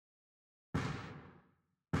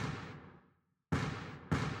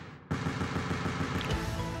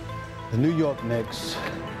The New York Knicks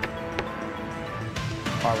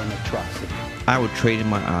are an atrocity. I would trade in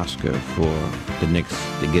my Oscar for the Knicks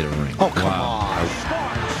to get a ring. Oh, come on.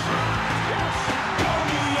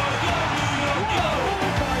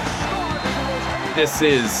 This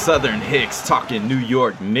is Southern Hicks talking New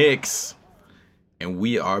York Knicks, and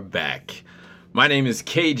we are back. My name is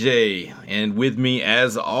KJ, and with me,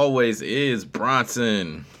 as always, is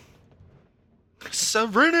Bronson.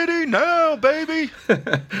 Serenity now, baby.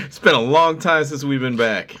 It's been a long time since we've been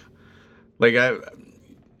back. Like,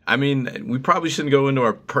 I mean, we probably shouldn't go into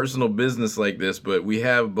our personal business like this, but we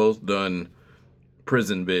have both done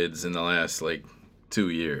prison bids in the last, 2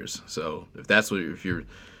 years. So, if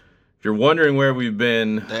you're wondering where we've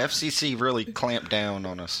been, The FCC really clamped down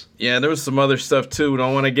on us. yeah, there was some other stuff too. We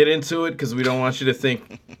don't want to get into it because we don't want you to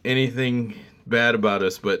think anything bad about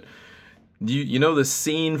us. But you know the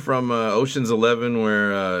scene from Ocean's 11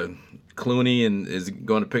 where Clooney is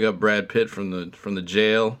going to pick up Brad Pitt from the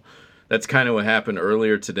jail. That's kind of what happened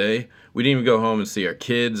earlier today. We didn't even go home and see our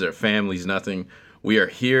kids, our families, nothing. We are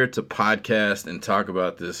here to podcast and talk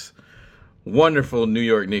about this wonderful New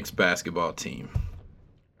York Knicks basketball team.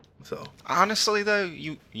 So, Honestly, though,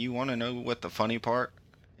 you want to know what the funny part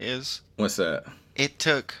is? what's that? It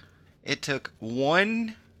took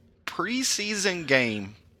one preseason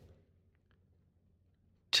game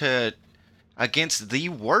against the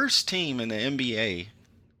worst team in the NBA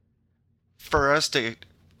for us to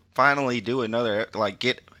finally do another,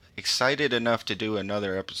 get excited enough to do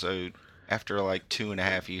another episode after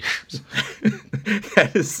 2.5 years.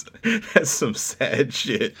 That's some sad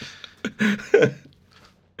shit.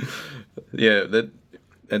 Yeah,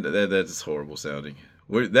 that's horrible sounding.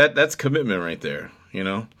 That's commitment right there, you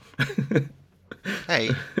know. Hey,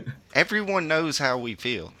 everyone knows how we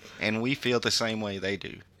feel, and we feel the same way they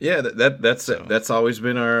do. Yeah, that's always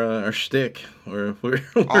been our shtick.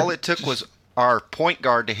 All it took was our point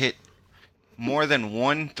guard to hit more than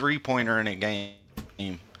one three-pointer in a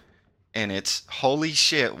game, and it's holy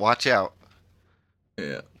shit, watch out.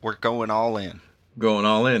 Yeah, We're going all in. going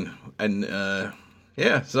all in, and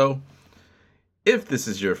yeah. So, if this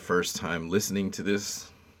is your first time listening to this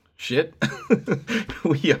shit,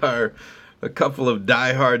 we are a couple of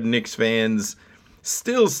diehard Knicks fans,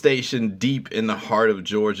 still stationed deep in the heart of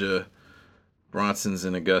Georgia. Bronson's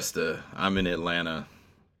in Augusta. I'm in Atlanta.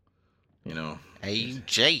 You know.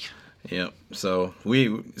 AJ. Yep. So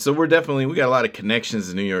we're definitely, we got a lot of connections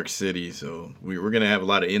in New York City. So we're gonna have a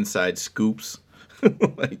lot of inside scoops.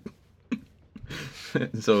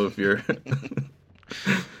 So if you're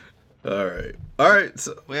all right.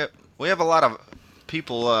 So We have a lot of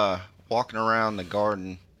people walking around the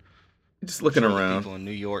garden. just looking Some of the around. people in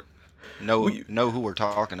New York know who we're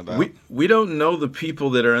talking about. We don't know the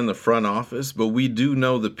people that are in the front office, but we do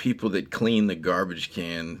know the people that clean the garbage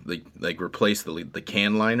can, like replace the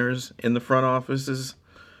can liners in the front offices,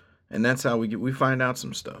 and that's how we find out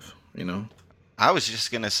some stuff, you know. I was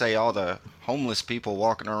just gonna say all the homeless people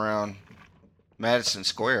walking around Madison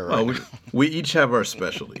Square right Oh, now. we each have our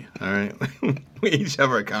specialty, all right. We each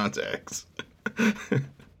have our contacts. All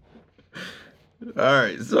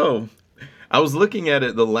right, so I was looking at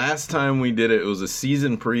it the last time we did it. It was a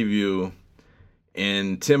season preview,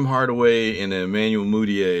 and Tim Hardaway and Emmanuel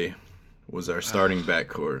Mudiay was our starting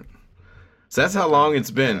backcourt. So that's how long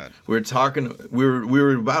it's been. God. We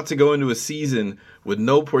were about to go into a season with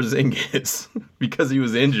no Porzingis because he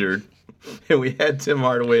was injured, and we had Tim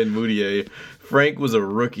Hardaway and Mudiay. Frank was a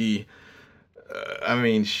rookie. I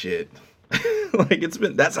mean, shit.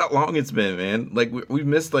 That's how long it's been, man. We've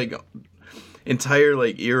missed entire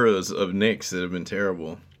eras of Knicks that have been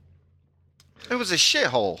terrible. It was a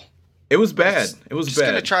shithole. It was bad. It was Just bad.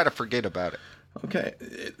 gonna try to forget about it. Okay,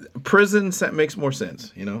 prison makes more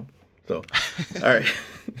sense, you know. So, all right,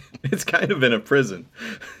 it's kind of been a prison.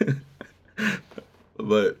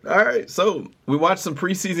 But all right, so we watched some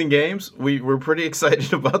preseason games. We were pretty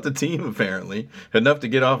excited about the team, apparently enough to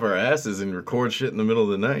get off our asses and record shit in the middle of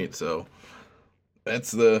the night. So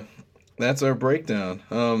that's our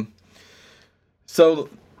breakdown. So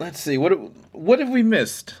let's see, what have we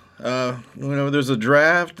missed? There's a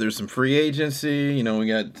draft, there's some free agency, we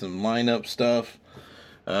got some lineup stuff.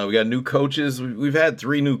 We got new coaches. We've had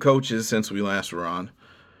 3 new coaches since we last were on.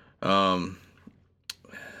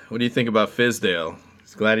 What do you think about Fizdale?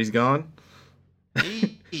 Glad he's gone?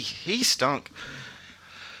 He stunk.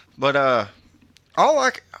 But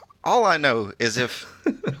all I know is if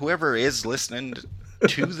whoever is listening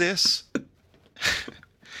to this,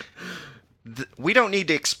 we don't need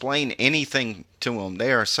to explain anything to them.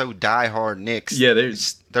 They are so diehard Knicks. Yeah,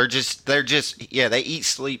 they're just they eat,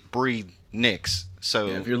 sleep, breathe Knicks. So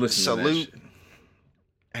yeah, if you're listening to that shit.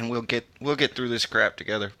 and we'll get through this crap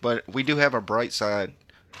together. But we do have a bright side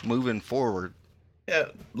moving forward. Yeah,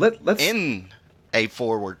 let's In a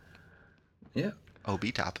forward, yeah.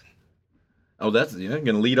 OB Toppin. Oh, that's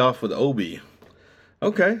gonna lead off with Obi.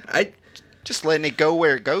 Okay, Just letting it go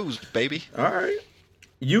where it goes, baby. all right.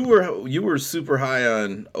 You were super high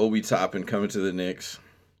on Obi Toppin coming to the Knicks.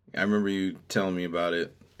 I remember you telling me about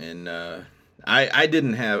it, and I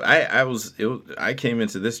didn't have I came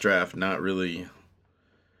into this draft not really.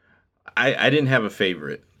 I didn't have a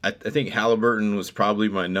favorite. I think Halliburton was probably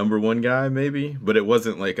my number one guy, maybe, but it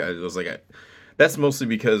wasn't like that's mostly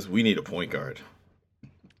because we need a point guard,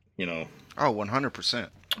 you know. Oh, 100%.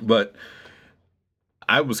 But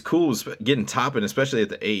I was cool with getting Toppin, especially at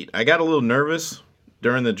the 8. I got a little nervous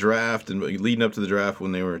during the draft and leading up to the draft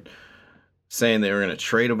when they were saying they were going to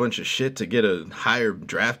trade a bunch of shit to get a higher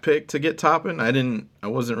draft pick to get Toppin. I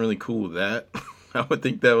wasn't really cool with that. I would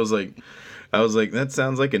think I was like, that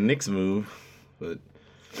sounds like a Knicks move. But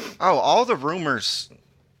Oh, all the rumors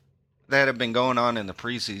that have been going on in the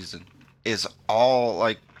preseason is all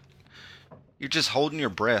like you're just holding your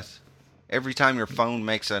breath every time your phone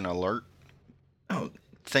makes an alert. Oh,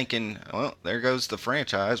 Thinking, well, there goes the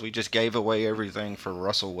franchise. We just gave away everything for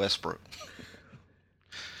Russell Westbrook.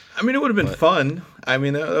 I mean, it would have been fun. I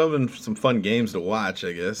mean, that would have been some fun games to watch,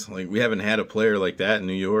 I guess. Like, we haven't had a player like that in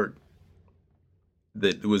New York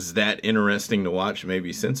that was that interesting to watch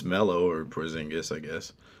maybe since Melo or Porzingis, I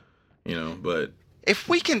guess. You know, but If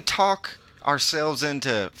we can talk ourselves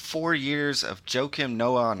into 4 years of Joakim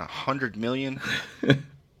Noah on $100 million,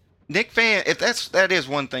 that is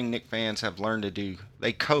one thing Knicks fans have learned to do.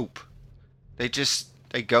 They cope. They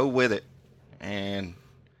go with it. And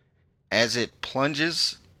as it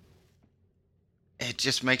plunges, it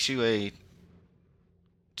just makes you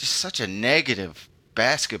just such a negative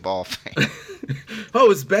basketball fan. oh,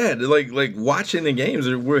 it's bad. Like watching the games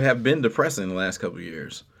have been depressing the last couple of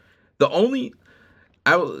years. This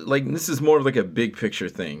is more of like a big picture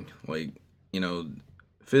thing. Like, you know,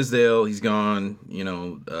 Fizdale, he's gone. You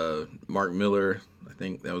know, Mark Miller, I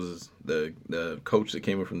think that was the coach that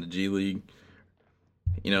came in from the G League.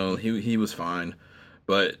 You know, he was fine,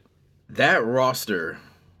 but that roster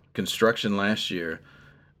construction last year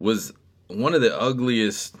was one of the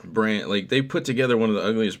ugliest they put together one of the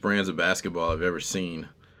ugliest brands of basketball I've ever seen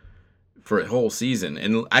for a whole season.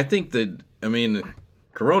 And I think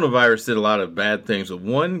coronavirus did a lot of bad things, but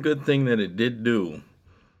one good thing that it did do,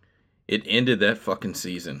 it ended that fucking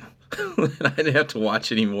season. I didn't have to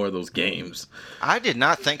watch any more of those games. I did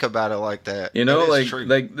not think about it like that. You know, That is true.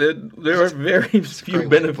 there are very few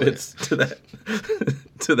benefits to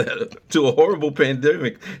that, to a horrible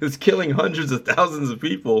pandemic. It's killing hundreds of thousands of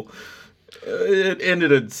people. It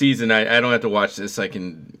ended a season. I don't have to watch this. I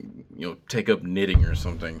can, take up knitting or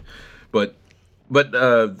something. But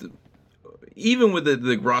even with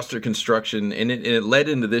the roster construction, and it led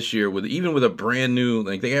into this year with a brand new,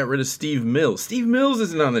 like, they got rid of Steve Mills. Steve Mills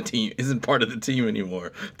isn't on the team, isn't part of the team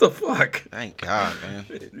anymore. What the fuck? Thank God, man.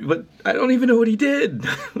 But I don't even know what he did.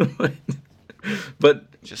 but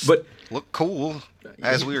look cool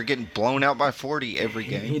as we were getting blown out by 40 every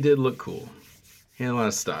game. He did look cool. He had a lot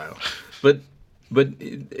of style. But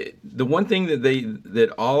the one thing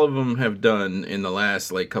that all of them have done in the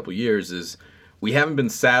last couple years is we haven't been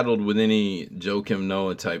saddled with any Joakim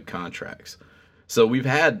Noah type contracts. So we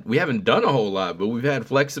haven't done a whole lot, but we've had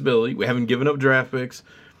flexibility. We haven't given up draft picks.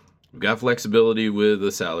 We've got flexibility with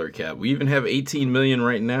the salary cap. We even have $18 million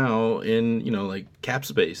right now in cap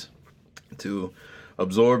space to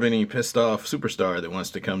absorb any pissed off superstar that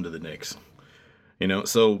wants to come to the Knicks.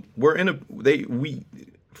 So we're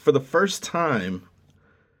for the first time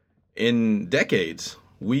in decades,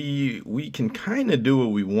 we can kind of do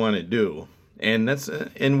what we want to do. And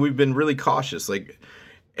we've been really cautious. Like,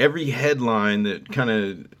 every headline that kind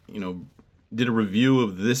of, did a review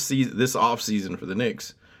of this off season for the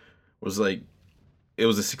Knicks was like, it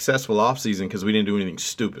was a successful off season because we didn't do anything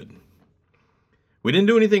stupid. We didn't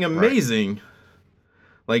do anything amazing.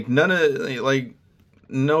 Right.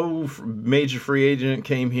 No major free agent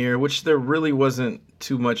came here, which there really wasn't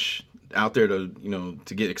too much out there to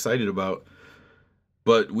get excited about.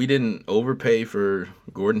 But we didn't overpay for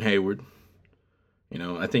Gordon Hayward.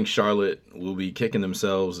 I think Charlotte will be kicking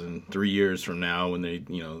themselves in 3 years from now when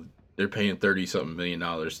they're paying $30-something million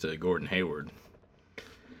to Gordon Hayward.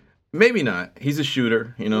 Maybe not. He's a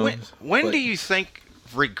shooter, When do you think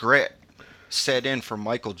regret set in for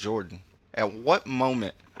Michael Jordan? At what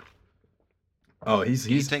moment? Oh, do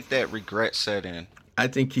you think that regret set in? I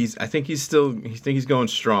think he's going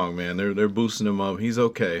strong, man. They're boosting him up. He's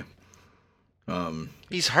okay.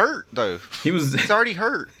 He's hurt though. He's already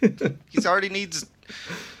hurt. He already needs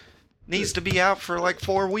Needs to be out for like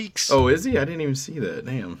 4 weeks. Oh, is he? I didn't even see that.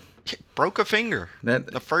 Damn. Broke a finger. That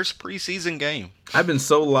The first preseason game. I've been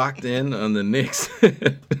so locked in on the Knicks.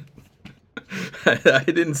 I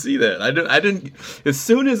didn't see that. I didn't. As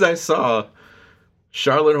soon as I saw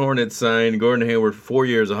Charlotte Hornets signed Gordon Hayward for 4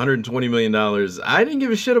 years, $120 million, I didn't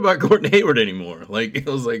give a shit about Gordon Hayward anymore. Like,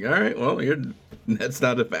 I was like, all right, well, that's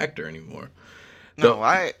not a factor anymore. No,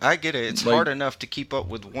 I get it. It's like- hard enough to keep up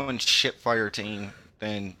with one shit fire team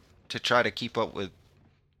than to try to keep up with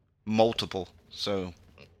multiple. So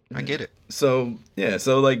I get it. So yeah,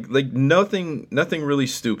 so like nothing really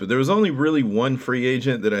stupid. There was only really one free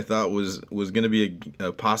agent that I thought was going to be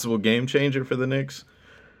a possible game changer for the Knicks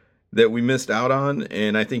that we missed out on,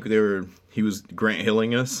 and I think he was Grant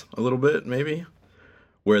Hilling us a little bit maybe,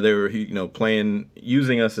 where they were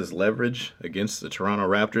using us as leverage against the Toronto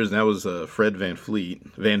Raptors. And that was Fred Van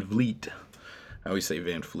Vliet. I always say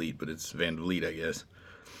Van Fleet, but it's Van Vliet, I guess.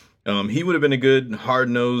 He would have been a good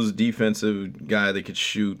hard-nosed defensive guy that could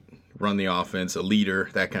shoot, run the offense, a leader,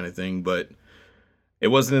 that kind of thing. But it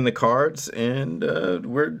wasn't in the cards, and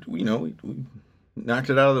we knocked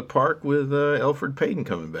it out of the park with Elfrid Payton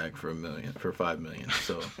coming back for $5 million.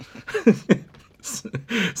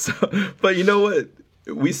 So, but you know what?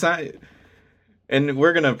 We signed, and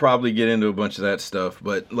we're gonna probably get into a bunch of that stuff.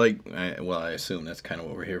 But I assume that's kind of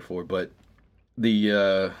what we're here for. But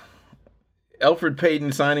the Elfrid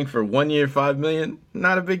Payton signing for 1 year, $5 million,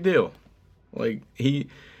 not a big deal. Like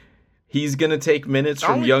he's gonna take minutes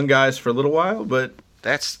from young guys for a little while, but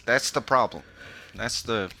That's the problem. That's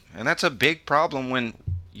a big problem when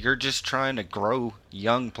you're just trying to grow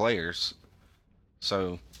young players.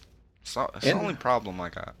 So it's the only problem I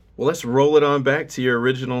got. well, let's roll it on back to your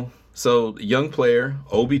original. So young player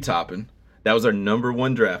Obi Toppin, that was our number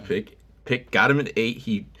 1 draft pick. Got him at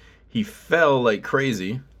 8. He fell like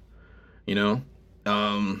crazy, you know.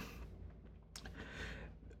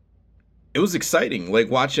 It was exciting, like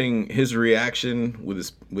watching his reaction with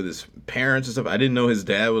his parents and stuff. I didn't know his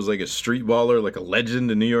dad was like a street baller, like a legend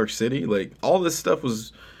in New York City. Like all this stuff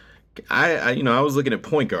was, I was looking at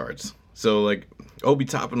point guards. So like Obi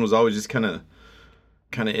Toppin was always just kind of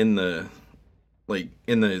in the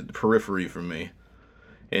periphery for me,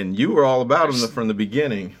 and you were all about him from the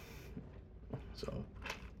beginning. So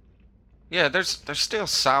Yeah, there's still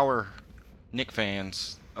sour Knick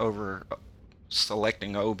fans over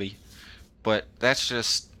selecting Obi, but that's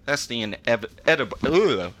the inevitable.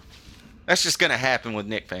 That's just gonna happen with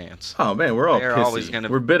Knick fans. oh man, we're all They're pissy. always gonna-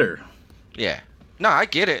 We're bitter. Yeah. No, I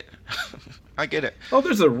get it. I get it. Oh,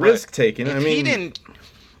 there's a risk taken. If I mean,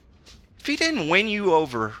 he didn't win you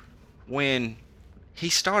over when he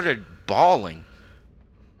started balling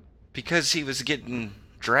because he was getting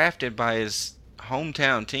drafted by his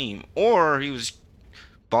hometown team, or he was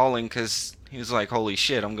balling because he was like, "Holy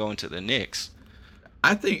shit, I'm going to the Knicks."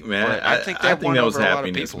 I think, man, But I I think think that won that was over a lot of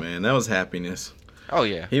happiness, people. man. That was happiness. Oh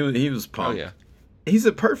yeah. He was Oh pumped. yeah. He's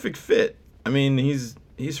a perfect fit. I mean, he's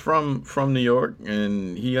from New York,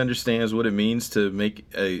 and he understands what it means to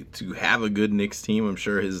have a good Knicks team. I'm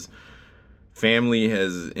sure his family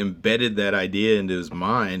has embedded that idea into his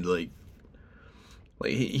mind. Like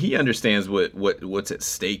he understands what's at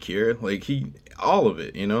stake here. Like all of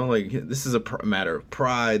it, you know. Like this is a matter of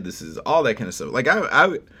pride. This is all that kind of stuff. Like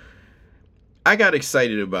I got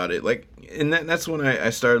excited about it. Like, and that's when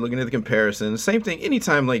I started looking at the comparison. Same thing.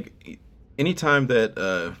 Anytime that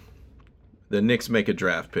the Knicks make a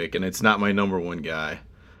draft pick and it's not my number 1 guy,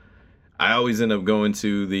 I always end up going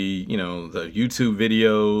to the YouTube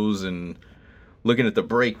videos and looking at the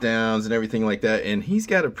breakdowns and everything like that. And he's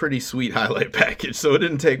got a pretty sweet highlight package, so it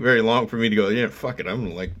didn't take very long for me to go, yeah, fuck it.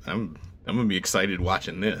 I'm gonna be excited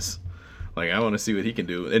watching this. Like I want to see what he can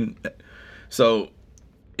do. And so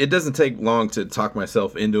it doesn't take long to talk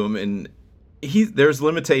myself into him, and there's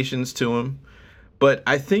limitations to him, but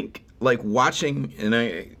I think like watching him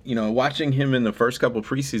in the first couple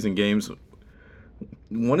preseason games,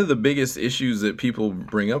 one of the biggest issues that people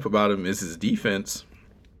bring up about him is his defense.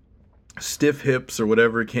 Stiff hips or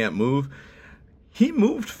whatever, can't move. He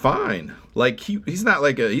moved fine. Like he's not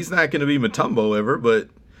going to be Mutombo ever, but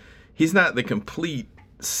he's not the complete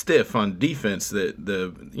stiff on defense that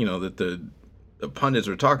the pundits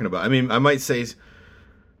were talking about. I mean, I might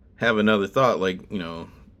have another thought, like, a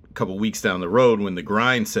couple weeks down the road when the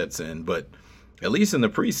grind sets in, but at least in the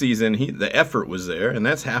preseason, the effort was there, and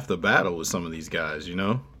that's half the battle with some of these guys, you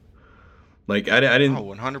know? Like, I didn't... Oh,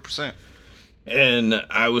 100%. And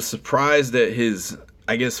I was surprised at his,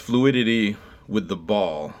 I guess, fluidity with the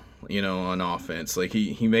ball, on offense. Like,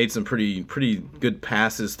 he made some pretty good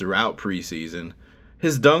passes throughout preseason.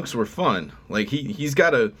 His dunks were fun. Like, he's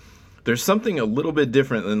got a there's something a little bit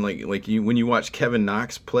different than like you when you watch Kevin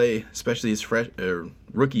Knox play, especially his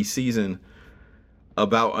rookie season,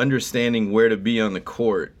 about understanding where to be on the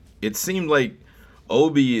court. It seemed like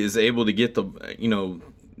Obi is able to get the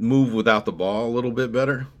move without the ball a little bit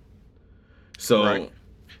better. So Right.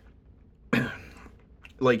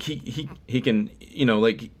 like he can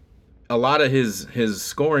like a lot of his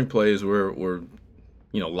scoring plays were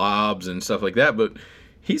lobs and stuff like that, but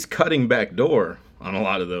he's cutting back door on a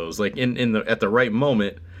lot of those, like at the right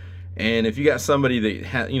moment. And if you got somebody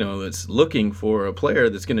that that's looking for a player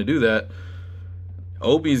that's going to do that,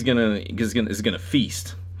 Obi is gonna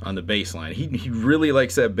feast on the baseline. He really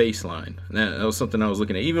likes that baseline. And that was something I was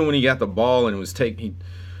looking at. Even when he got the ball and he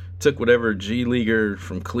took whatever G leaguer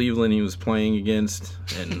from Cleveland he was playing against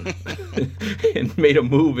and and made a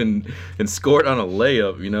move and scored on a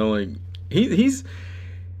layup. Like he's.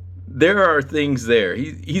 There are things there.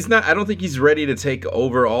 He's not. I don't think he's ready to take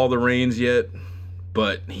over all the reins yet,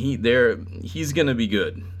 but he's gonna be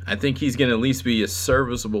good. I think he's gonna at least be a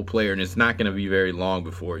serviceable player, and it's not gonna be very long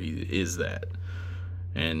before he is that.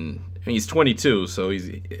 And he's 22, so he's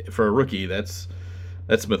for a rookie. That's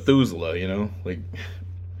Methuselah, like.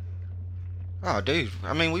 Oh, dude.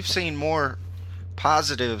 I mean, we've seen more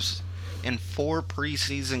positives in 4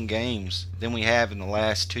 preseason games than we have in the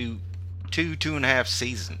last two and a half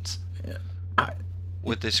seasons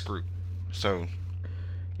with this group. So,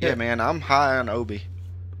 yeah, man, I'm high on Obi.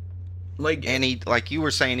 And he, like you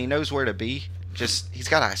were saying, he knows where to be. He's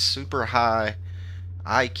got a super high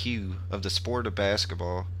IQ of the sport of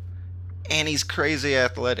basketball, and he's crazy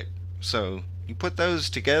athletic. So you put those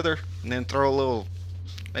together, and then throw a little,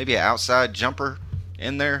 maybe an outside jumper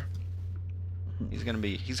in there. He's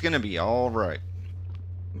gonna be all right.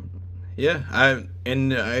 Yeah,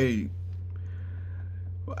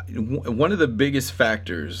 one of the biggest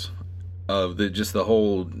factors of the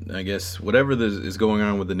whole, I guess, whatever is going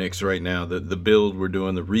on with the Knicks right now, the build we're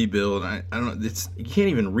doing, the rebuild, I don't know, you can't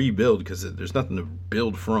even rebuild because there's nothing to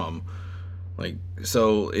build from. Like,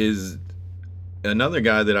 so is another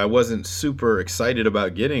guy that I wasn't super excited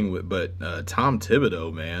about getting, but Tom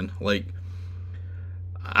Thibodeau, man. Like,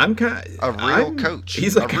 I'm kind of a real coach.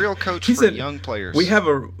 He's a real coach for young players. We have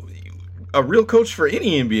a real coach for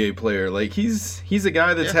any NBA player. Like, he's a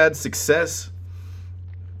guy that's had success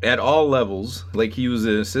at all levels. Like, he was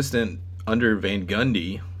an assistant under Van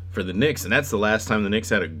Gundy for the Knicks, and that's the last time the Knicks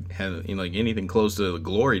had like anything close to the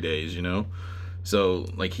glory days, So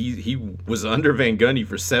like he was under Van Gundy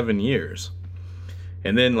for 7 years,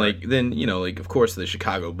 and then of course the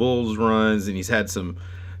Chicago Bulls runs, and he's had some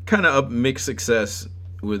kind of mixed success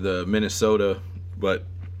with Minnesota, but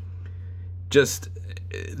just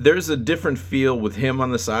there's a different feel with him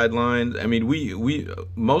on the sidelines. I mean, we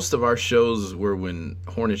most of our shows were when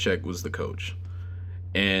Hornacek was the coach,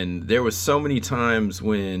 and there was so many times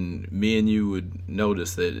when me and you would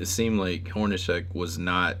notice that it seemed like Hornacek was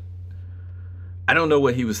not. I don't know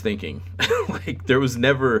what he was thinking. Like there was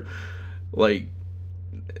never a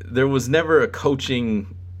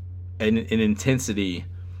coaching and an intensity,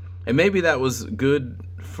 and maybe that was good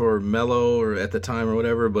for Melo or at the time or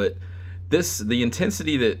whatever, but. The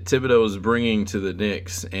intensity that Thibodeau is bringing to the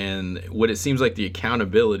Knicks and what it seems like the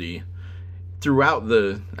accountability throughout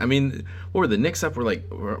what were the Knicks up?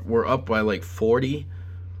 We're up by like 40,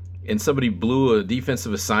 and somebody blew a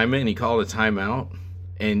defensive assignment and he called a timeout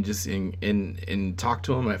and just and talked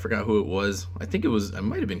to him. I forgot who it was. I think it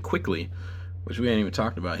might have been Quickly, which we hadn't even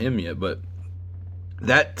talked about him yet. But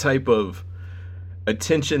that type of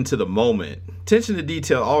attention to the moment, attention to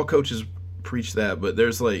detail. All coaches preach that, but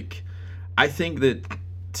there's I think that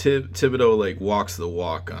Thibodeau walks the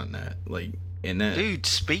walk on that, that. Dude,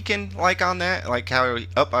 speaking on that, how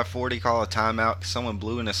up by 40, call a timeout 'cause someone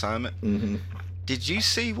blew an assignment. Mm-hmm. Did you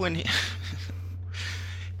see when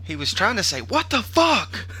he was trying to say what the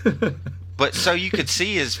fuck, but so you could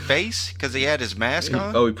see his face because he had his mask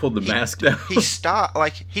on? Oh, he pulled the mask down. He stopped,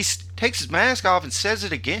 takes his mask off and says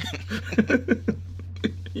it again.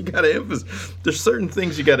 You gotta emphasize. There's certain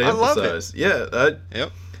things you gotta emphasize. Yeah.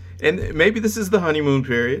 Yep. And maybe this is the honeymoon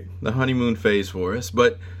period, the honeymoon phase for us,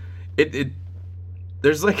 but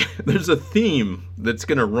there's a theme that's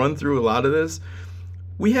going to run through a lot of this.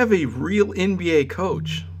 We have a real NBA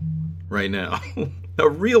coach right now, a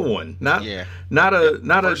real one, not a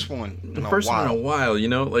first one in a while.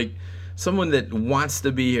 Someone that wants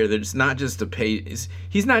to be here. That's not just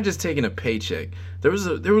he's not just taking a paycheck. There was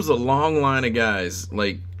a long line of guys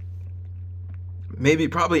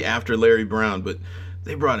probably after Larry Brown, but.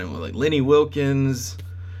 They brought in Lenny Wilkins.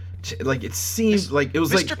 It seemed like it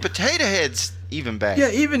was Mr. Potato Head's even back. Yeah,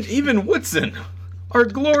 even Woodson.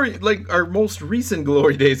 our most recent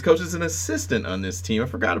glory days coach is an assistant on this team. I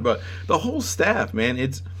forgot about the whole staff, man.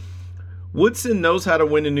 It's Woodson knows how to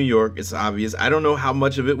win in New York. It's obvious. I don't know how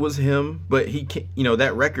much of it was him, but he can,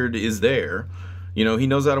 that record is there. He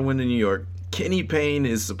knows how to win in New York. Kenny Payne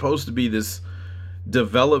is supposed to be this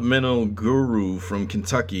developmental guru from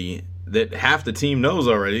Kentucky that half the team knows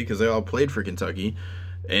already because they all played for Kentucky,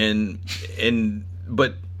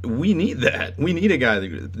 but we need that. We need a guy.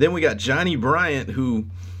 Then we got Johnny Bryant, who,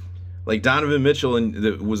 like Donovan Mitchell,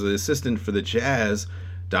 was the assistant for the Jazz.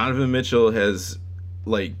 Donovan Mitchell has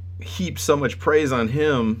heaped so much praise on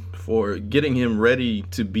him for getting him ready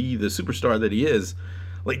to be the superstar that he is.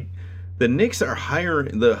 The Knicks are hiring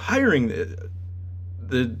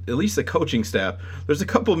at least the coaching staff. There's a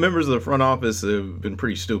couple of members of the front office that have been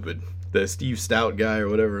pretty stupid. The Steve Stout guy or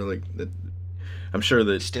whatever, I'm sure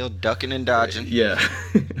that still ducking and dodging. Yeah,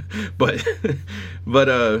 but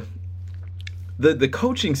the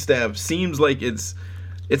coaching staff seems like it's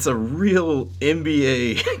a real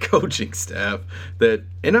NBA coaching staff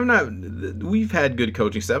we've had good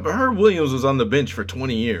coaching staff, but Herb Williams was on the bench for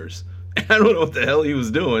 20 years. I don't know what the hell he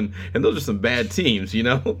was doing, and those are some bad teams,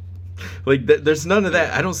 there's none of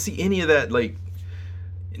that. I don't see any of that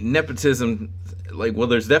nepotism.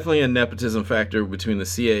 There's definitely a nepotism factor between the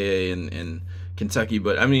CAA and Kentucky,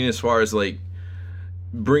 but I mean as far as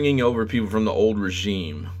bringing over people from the old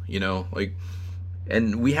regime,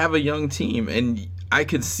 and we have a young team, and I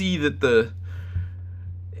could see that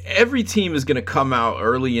every team is going to come out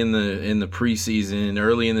early in the preseason,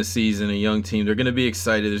 early in the season, a young team. They're going to be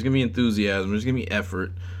excited. There's going to be enthusiasm. There's going to be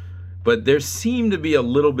effort. But there seemed to be a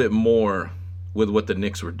little bit more with what the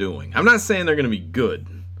Knicks were doing. I'm not saying they're going to be good,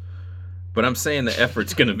 but I'm saying the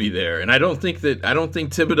effort's going to be there. And I don't think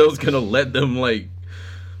Thibodeau's going to let them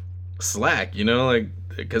slack,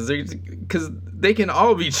 because they can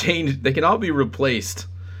all be changed. They can all be replaced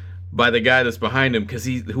by the guy that's behind him, because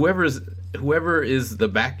whoever is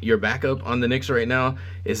your backup on the Knicks right now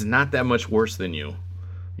is not that much worse than you.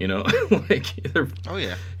 Oh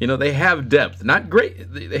yeah. They have depth. Not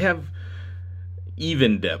great. They have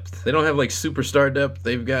even depth. They don't have superstar depth.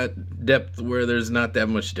 They've got depth where there's not that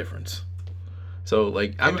much difference. So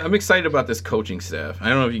I'm excited about this coaching staff. I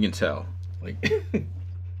don't know if you can tell.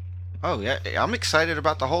 Oh yeah, I'm excited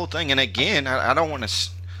about the whole thing. And again, I don't want to.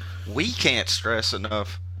 We can't stress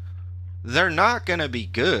enough. They're not gonna be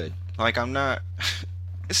good. I'm not.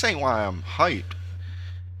 This ain't why I'm hyped.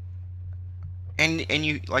 And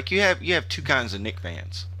you have two kinds of Knick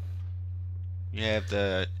fans. You have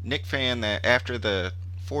the Knick fan that after the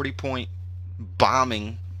 40-point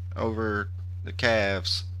bombing over the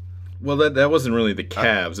Cavs. Well, that wasn't really the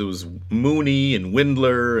Cavs. It was Mooney and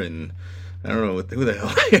Windler and I don't know who the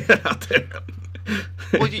hell they had out there.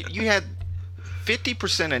 Well, you had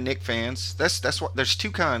 50% of Knick fans. That's what. There's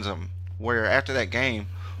two kinds of them. Where after that game,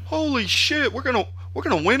 holy shit, we're gonna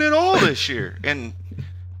win it all this year, and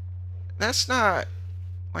that's not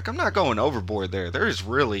I'm not going overboard there. There is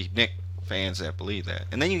really Knick fans that believe that,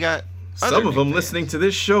 and then you got some of them listening to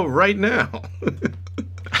this show right now.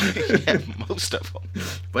 Yeah, most of them.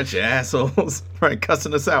 Bunch of assholes, probably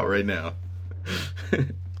cussing us out right now.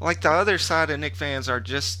 The other side of Knick fans are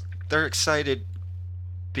they're excited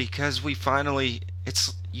because we finally.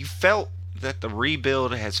 You felt that the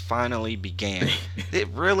rebuild has finally began. It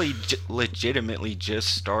really legitimately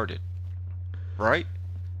just started, right?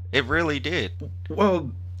 It really did.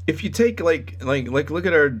 Well, if you take look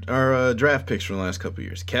at our draft picks from the last couple of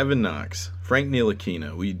years, Kevin Knox, Frank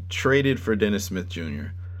Ntilikina, we traded for Dennis Smith Jr.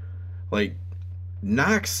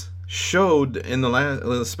 Knox showed in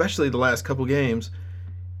especially the last couple games,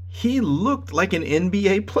 he looked like an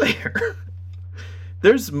NBA player.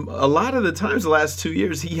 There's a lot of the times the last 2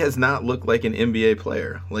 years he has not looked like an NBA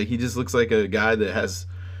player. He just looks like a guy that has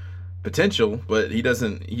potential, but he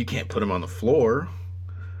doesn't. You can't put him on the floor.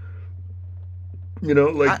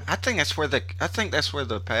 I think that's where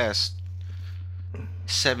the past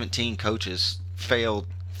 17 coaches failed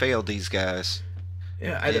these guys.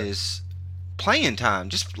 Yeah, is playing time.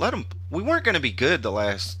 Just let them. We weren't going to be good the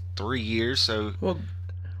last 3 years, so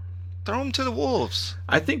throw them to the wolves.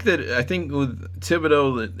 I think with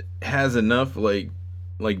Thibodeau that has enough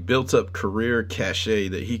built up career cachet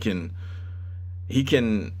that he can.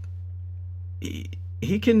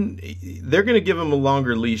 They're going to give him a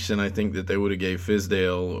longer leash than I think that they would have gave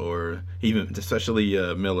Fizdale or even especially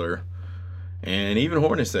Miller and even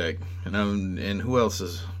Hornacek and who else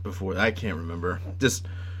is before, I can't remember. Just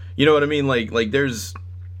you know what I mean. There's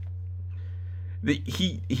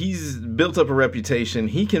he's built up a reputation.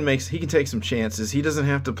 He can take some chances. He doesn't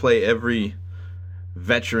have to play every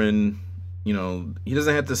veteran he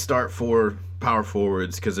doesn't have to start 4 power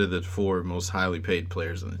forwards because they're the 4 most highly paid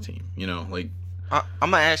players on the team. Like.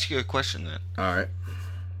 I'm gonna ask you a question then. All right.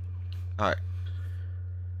 All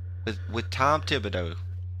right. With Tom Thibodeau,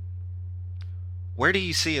 where do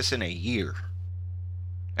you see us in a year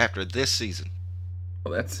after this season?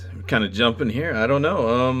 Well, that's kind of jumping here. I don't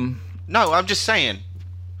know. No, I'm just saying.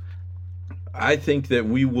 I think that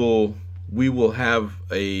we will have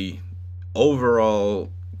a overall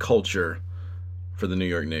culture for the New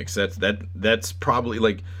York Knicks. That's probably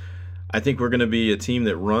like, I think we're going to be a team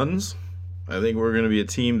that runs. I think we're going to be a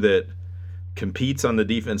team that competes on the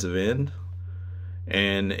defensive end.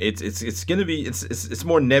 And it's going to be it's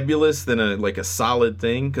more nebulous than a solid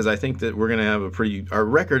thing, because I think that we're going to have our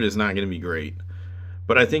record is not going to be great.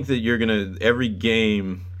 But I think that you're going to, every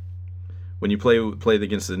game when you play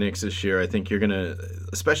against the Knicks this year, I think you're going to,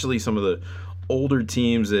 especially some of the older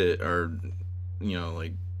teams that are,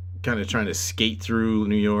 like kind of trying to skate through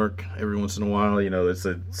New York every once in a while. It's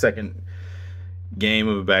a second game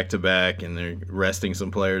of a back-to-back and they're resting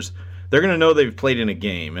some players. They're going to know they've played in a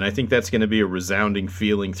game, and I think that's going to be a resounding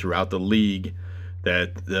feeling throughout the league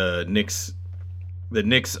that the Knicks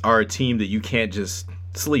are a team that you can't just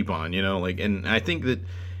sleep on, and I think that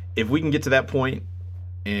if we can get to that point,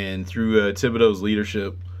 and through Thibodeau's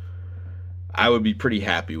leadership, I would be pretty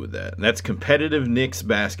happy with that. And that's competitive Knicks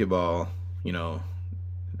basketball,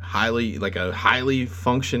 highly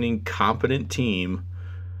functioning, competent team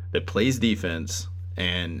that plays defense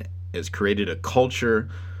and has created a culture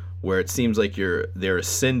where it seems like they're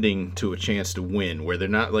ascending to a chance to win, where they're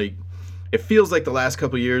not like, it feels like the last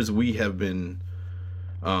couple of years we have been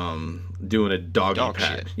doing a doggy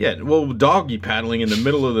pad. Shit. Yeah, well, doggy paddling in the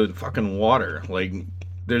middle of the fucking water. Like,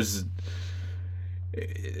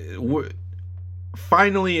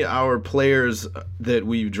 finally our players that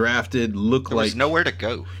we've drafted look There's like nowhere to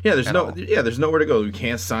go. Yeah, there's nowhere to go. We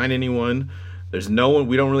can't sign anyone. There's no one.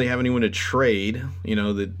 We don't really have anyone to trade,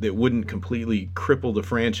 that wouldn't completely cripple the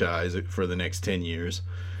franchise for the next 10 years.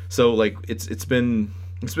 So like it's been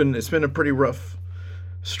a pretty rough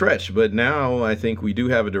stretch, but now I think we do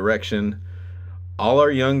have a direction. All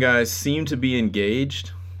our young guys seem to be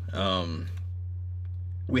engaged.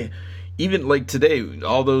 We even like today,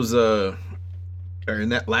 all those or in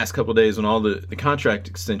that last couple of days when all the contract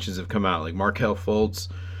extensions have come out, like Markelle Fultz,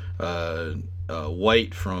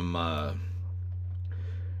 White from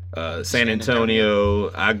San Antonio,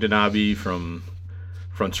 Agdanabi from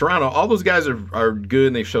Toronto. All those guys are good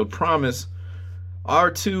and they've showed promise.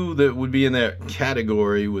 Our 2 that would be in that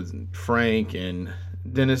category with Frank and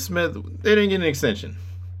Dennis Smith, they didn't get an extension,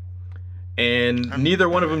 and neither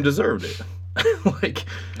one of them deserved it.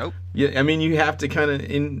 Nope. Yeah, I mean, you have to kind of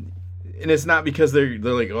and it's not because they're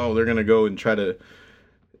like, oh, they're gonna go and try to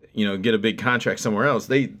get a big contract somewhere else.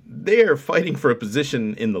 They are fighting for a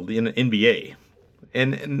position in the NBA.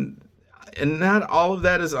 And not all of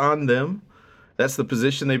that is on them. That's the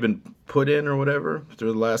position they've been put in or whatever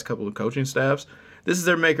through the last couple of coaching staffs. This is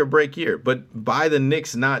their make or break year. But by the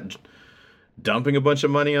Knicks not dumping a bunch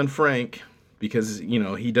of money on Frank, because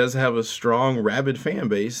he does have a strong, rabid fan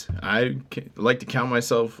base. I like to count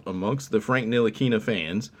myself amongst the Frank Ntilikina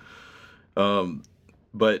fans.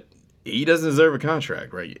 But he doesn't deserve a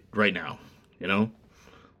contract right now.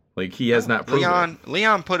 Like, he has not proven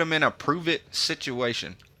Leon put him in a prove it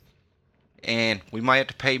situation. And we might have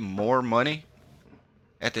to pay more money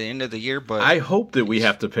at the end of the year, but I hope that we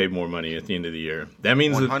have to pay more money at the end of the year. That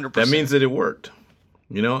means 100%. that means that it worked.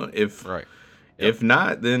 If right. If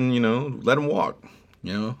not, then let him walk.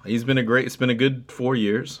 It's been a good 4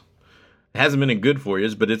 years. It hasn't been a good 4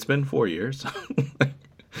 years, but it's been 4 years.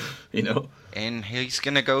 And he's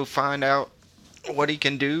gonna go find out what he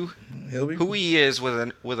can do, who he is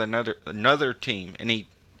with another team, and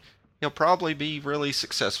he'll probably be really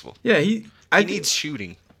successful. Yeah, he needs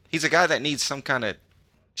shooting. He's a guy that needs some kind of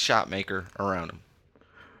shot maker around him.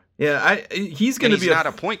 Yeah, he's going to be not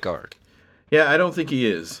a point guard. Yeah, I don't think he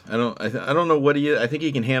is. I don't know what he is. I think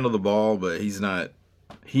he can handle the ball, but he's not.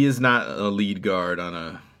 He is not a lead guard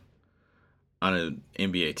on an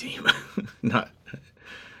NBA team. Not.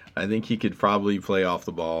 I think he could probably play off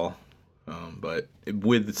the ball, but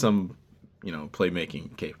with some,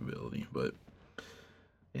 playmaking capability. But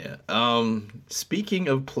yeah. Speaking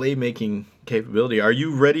of playmaking capability, are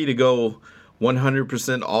you ready to go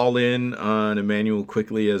 100% all in on Immanuel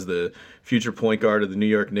Quickley as the future point guard of the New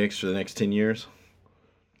York Knicks for the next 10 years?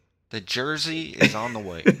 The jersey is on the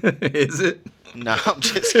way. Is it? No, I'm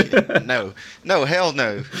just kidding. No, hell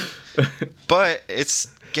no. But it's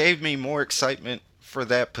gave me more excitement for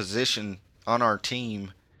that position on our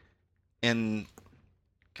team in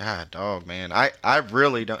God, dog, man. I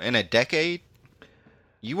really don't. In a decade,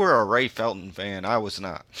 you were a Ray Felton fan. I was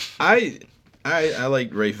not. I I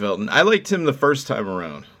like Ray Felton. I liked him the first time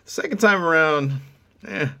around. Second time around,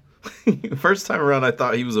 eh. First time around, I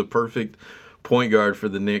thought he was a perfect point guard for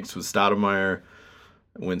the Knicks with Stoudemire.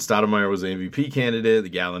 When Stoudemire was an MVP candidate, the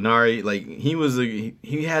Gallinari, like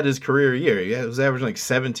he had his career year. He was averaging like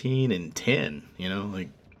 17 and 10,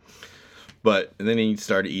 but and then he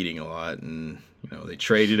started eating a lot, and they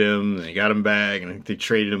traded him, and they got him back, and they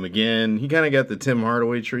traded him again. He kind of got the Tim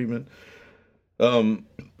Hardaway treatment.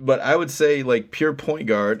 But I would say like pure point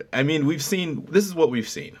guard. I mean, this is what we've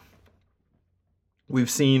seen. We've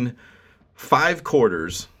seen 5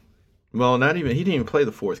 quarters. Well, not even, he didn't even play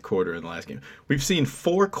the fourth quarter in the last game. We've seen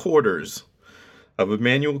 4 quarters of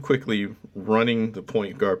Immanuel Quickley running the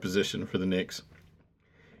point guard position for the Knicks.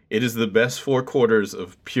 It is the best 4 quarters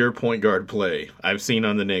of pure point guard play I've seen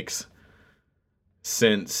on the Knicks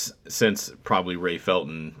since probably Ray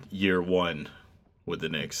Felton year 1 with the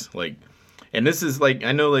Knicks. And this is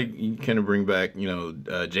I know you kind of bring back,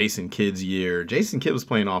 Jason Kidd's year. Jason Kidd was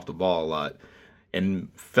playing off the ball a lot, and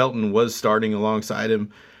Felton was starting alongside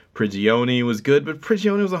him. Prigioni was good, but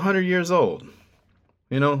Prigioni was 100 years old.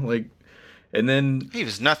 And then He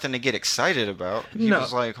was nothing to get excited about. He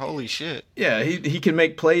was like, holy shit. yeah, he can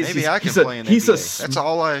make plays. Maybe I can play in the NBA. That's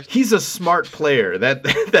all I... He's a smart player.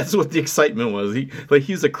 That's what the excitement was.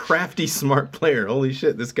 He's a crafty, smart player. Holy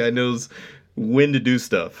shit, this guy knows when to do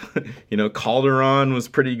stuff. Calderon was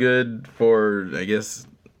pretty good for, I guess,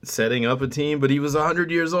 setting up a team, but he was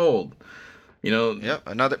 100 years old. Yep,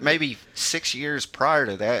 another maybe 6 years prior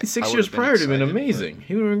to that. 6 years prior to been amazing.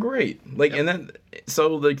 He would have been great. And then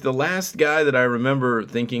the last guy that I remember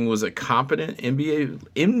thinking was a competent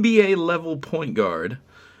NBA level point guard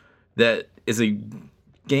that is a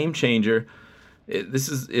game changer. This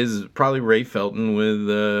is probably Ray Felton with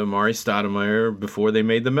Amari Stoudemire before they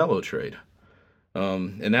made the Melo trade.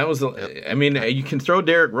 And that was, I mean, you can throw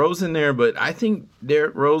Derrick Rose in there, but I think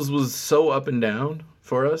Derrick Rose was so up and down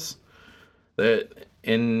for us. There's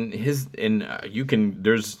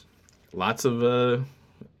lots of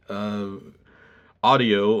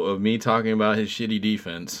audio of me talking about his shitty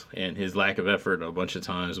defense and his lack of effort a bunch of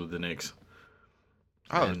times with the Knicks.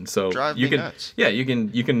 Oh, and so drive you me can, nuts. yeah, you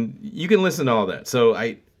can listen to all that. So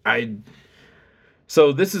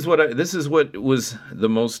so this is what was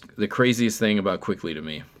the craziest thing about Quickley to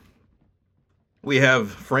me. We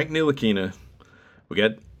have Frank Ntilikina, we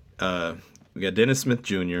got Dennis Smith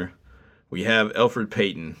Jr., we have Elfrid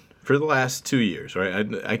Payton for the last 2 years,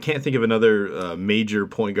 right? I can't think of another major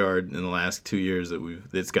point guard in the last 2 years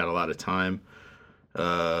that's got a lot of time.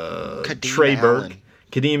 Trey Burke,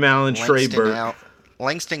 Kadeem Allen, Trey Burke,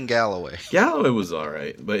 Langston Galloway. Galloway was all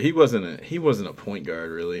right, but he wasn't a point guard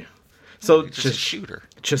really. So Just a shooter.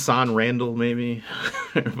 Chasan Randall maybe,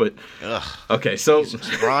 but Ugh. Okay. So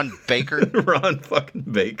Ron Baker. Ron fucking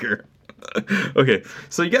Baker. Okay,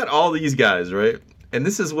 so you got all these guys, right? And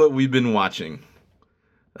this is what we've been watching.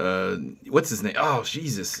 What's his name? Oh,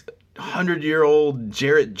 Jesus. 100-year-old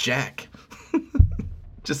Jarrett Jack.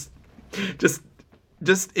 just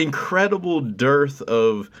incredible dearth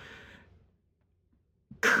of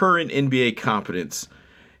current NBA competence.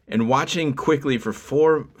 And watching Quickley for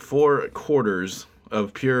four quarters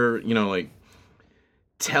of pure,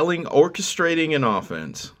 orchestrating an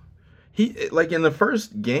offense. He in the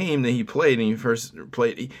first game that he played,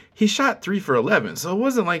 he shot 3 for 11. So it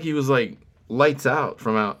wasn't like he was lights out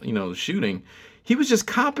from shooting. He was just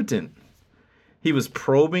competent. He was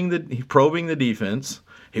probing the defense.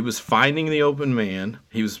 He was finding the open man.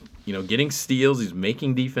 He was getting steals. He's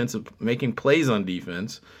making plays on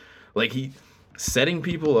defense. He setting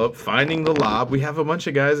people up, finding the lob. We have a bunch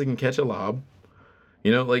of guys that can catch a lob.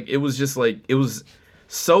 It was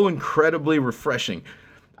so incredibly refreshing.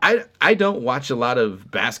 I don't watch a lot of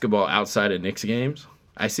basketball outside of Knicks games.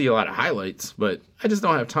 I see a lot of highlights, but I just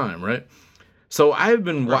don't have time, right? So I've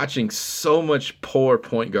been watching so much poor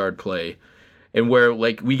point guard play, and where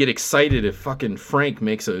we get excited if fucking Frank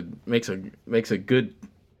makes a good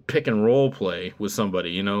pick and roll play with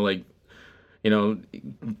somebody,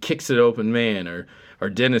 kicks it open man, or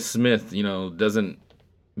Dennis Smith, doesn't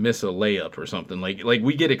miss a layup or something.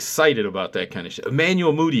 We get excited about that kind of shit.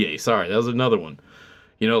 Emmanuel Mudiay, sorry, that was another one.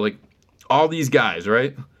 All these guys,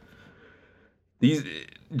 right?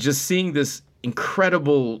 Just seeing this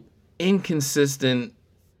incredible, inconsistent,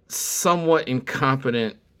 somewhat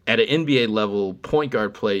incompetent at an NBA level point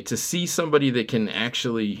guard play, to see somebody that can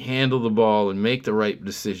actually handle the ball and make the right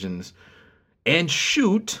decisions and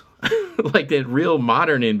shoot like that real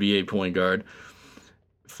modern NBA point guard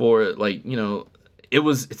for it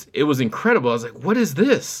was incredible. I was like, what is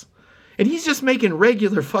this? And he's just making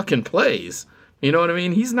regular fucking plays. You know what I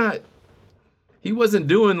mean? He wasn't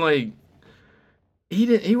doing like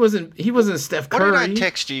he wasn't Steph Curry. What did I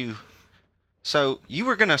text you? So you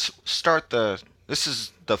were gonna start this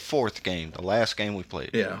is the fourth game, the last game we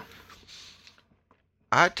played. Yeah.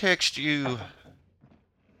 I text you.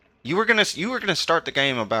 You were gonna start the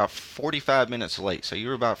game about 45 minutes late, so you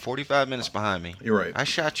were about 45 minutes behind me. You're right. I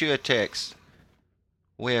shot you a text.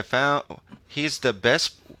 We have found the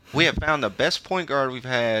best point guard we've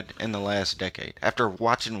had in the last decade after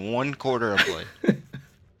watching one quarter of play.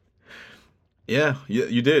 Yeah,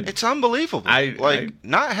 you did. It's unbelievable.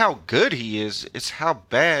 Not how good he is, it's how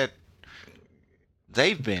bad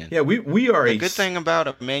they've been. Yeah, we are the good thing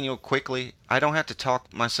about Emmanuel Quickley, I don't have to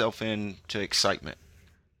talk myself into excitement.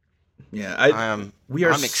 Yeah, I'm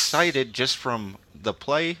excited just from the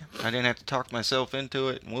play. I didn't have to talk myself into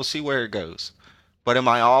it, and we'll see where it goes. But am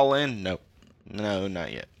I all in? No,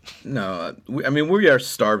 not yet. No, we are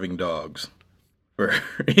starving dogs for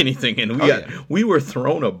anything, and we were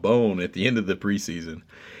thrown a bone at the end of the preseason,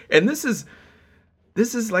 and this is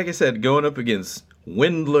like I said, going up against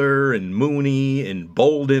Windler and Mooney and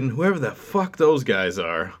Bolden, whoever the fuck those guys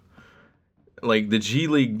are, like the G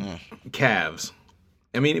League Cavs.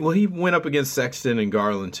 I mean, well, he went up against Sexton and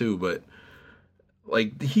Garland too, but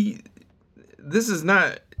like this is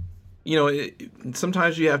not,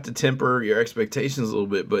 sometimes you have to temper your expectations a little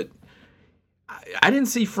bit, but I didn't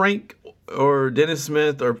see Frank or Dennis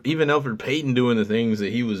Smith or even Elfrid Payton doing the things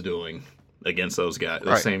that he was doing against those guys,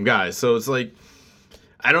 the same guys. So it's like,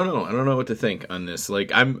 I don't know what to think on this.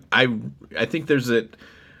 Like I think there's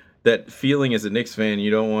that feeling as a Knicks fan,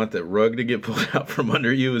 you don't want that rug to get pulled out from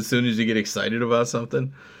under you as soon as you get excited about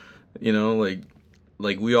something.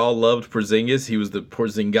 Like we all loved Porzingis. He was the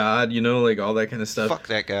Porzingod, like all that kind of stuff. Fuck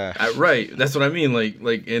that guy. Right. That's what I mean.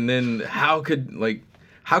 Like, and then how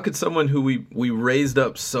could someone who we raised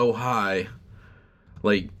up so high,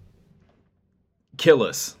 like, kill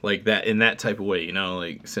us like that in that type of way?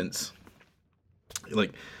 Since,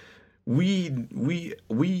 like,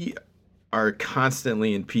 we are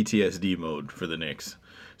constantly in PTSD mode for the Knicks.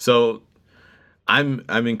 So I'm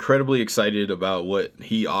incredibly excited about what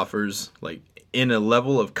he offers, like in a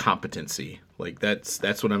level of competency. Like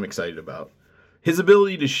that's what I'm excited about. His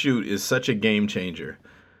ability to shoot is such a game changer.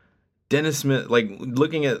 Dennis Smith, like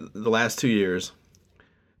looking at the last 2 years,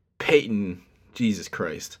 Peyton, Jesus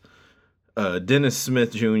Christ, Dennis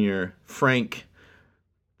Smith Jr., Frank,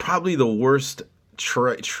 probably the worst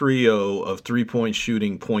trio of three-point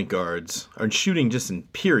shooting point guards, or shooting just in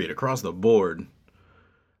period across the board.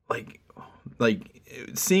 Like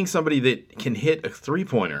seeing somebody that can hit a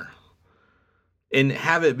three-pointer and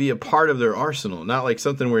have it be a part of their arsenal, not like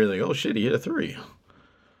something where you're like, oh shit, he hit a three.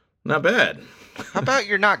 Not bad. How about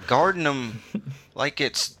you're not guarding them like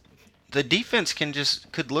it's the defense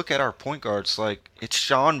could look at our point guards like it's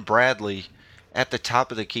Sean Bradley at the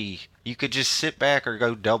top of the key. You could just sit back or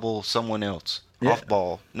go double someone else. Yeah. Off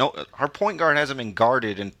ball. No, our point guard hasn't been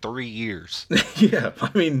guarded in 3 years. Yeah, I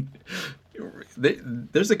mean,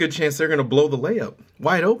 there's a good chance they're going to blow the layup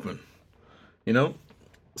wide open.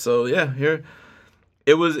 So yeah, here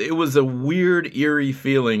it was a weird, eerie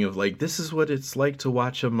feeling of like, this is what it's like to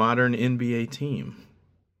watch a modern NBA team.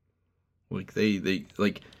 Like they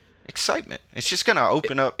like excitement. It's just going to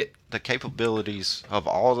open up the capabilities of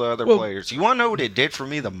all the other players. You want to know what it did for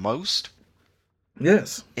me the most?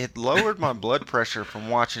 Yes. It lowered my blood pressure from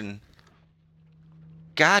watching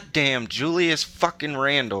goddamn Julius fucking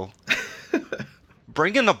Randle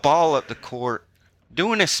bringing the ball up the court,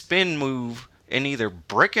 doing a spin move, and either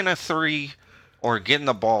breaking a three or getting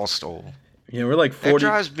the ball stole. Yeah, we're like 40. That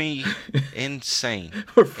drives me insane.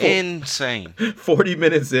 Insane. 40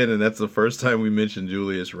 minutes in, and that's the first time we mentioned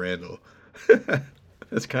Julius Randle.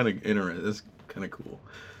 That's kind of interesting. That's kind of cool.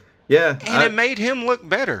 Yeah. And it made him look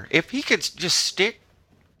better. If he could just stick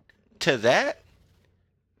to that,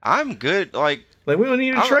 I'm good. Like we don't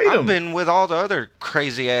need to trade him. I've been with all the other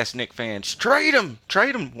crazy-ass Knick fans. Trade him.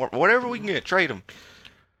 Whatever we can get, trade him.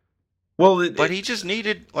 But he just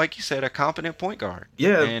needed, like you said, a competent point guard.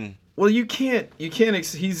 Yeah. And well, you can't.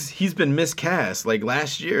 He's been miscast. Like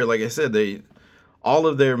last year, like I said, all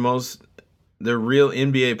of their real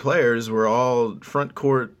NBA players were all front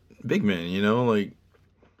court big men. Like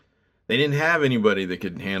they didn't have anybody that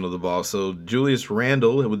could handle the ball. So Julius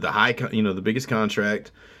Randle, with the the biggest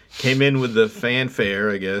contract, came in with the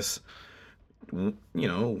fanfare, I guess.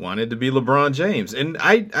 Wanted to be LeBron James, and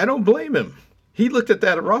I don't blame him. He looked at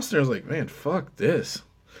that roster and was like, man, fuck this.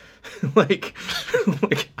 like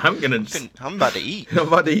I'm about to eat. I'm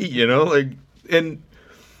about to eat,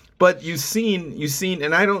 But you've seen,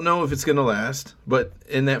 and I don't know if it's going to last, but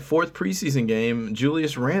in that fourth preseason game,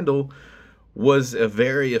 Julius Randle was a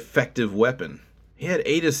very effective weapon. He had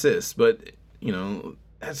 8 assists, but,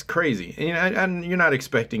 that's crazy. And you're not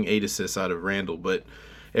expecting 8 assists out of Randle, but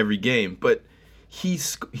every game. But he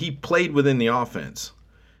played within the offense.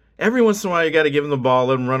 Every once in a while, you got to give him the ball,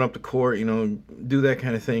 let him run up the court, do that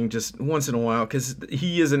kind of thing just once in a while, because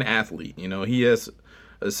he is an athlete. He has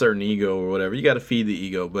a certain ego or whatever. You got to feed the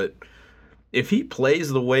ego. But if he plays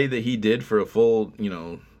the way that he did for a full,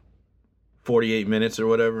 48 minutes or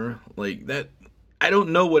whatever, like that, I don't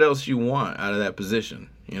know what else you want out of that position.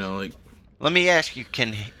 Let me ask you,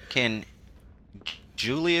 can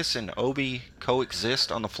Julius and Obi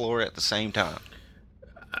coexist on the floor at the same time?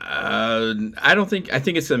 I don't think. I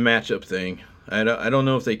think it's a matchup thing. I don't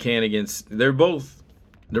know if they can against. They're both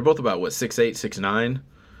about what 6'8",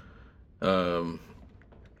 6'9".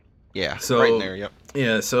 Yeah, so, right in there. Yep.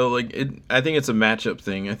 Yeah, so I think it's a matchup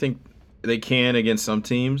thing. I think they can against some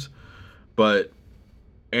teams, but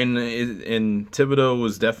and Thibodeau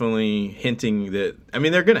was definitely hinting that. I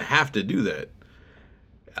mean, they're going to have to do that,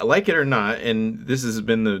 like it or not. And this has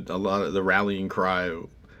been a lot of the rallying cry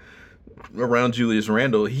around Julius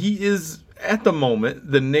Randle. He is at the moment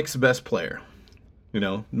the Knicks' best player.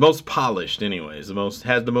 Most polished, anyways.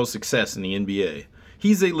 Has the most success in the NBA.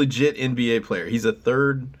 He's a legit NBA player. He's a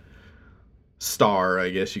third star,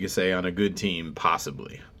 I guess you could say, on a good team,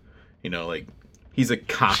 possibly. He's a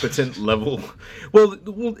competent level. Well,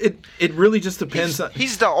 it really just depends.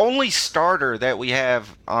 He's the only starter that we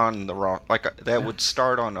have on the that would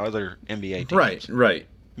start on other NBA teams. Right.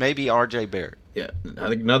 Maybe R.J. Barrett. Yeah, I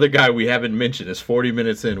think another guy we haven't mentioned is 40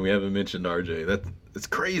 minutes in. We haven't mentioned R.J. That's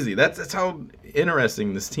crazy. That's how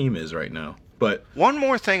interesting this team is right now. But one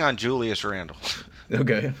more thing on Julius Randle.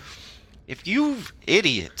 Okay. If you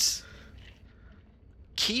idiots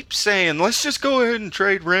keep saying, let's just go ahead and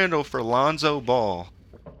trade Randle for Lonzo Ball,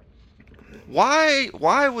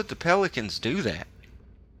 why would the Pelicans do that?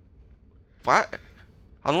 Why?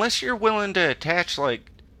 Unless you're willing to attach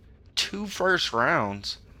 2 first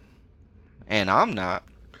rounds, and I'm not.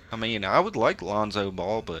 I mean, I would like Lonzo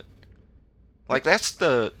Ball, but that's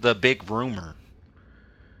the big rumor,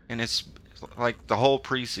 and it's the whole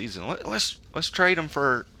preseason. Let's trade him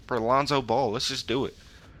for Lonzo Ball. Let's just do it.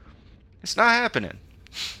 It's not happening.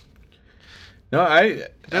 No,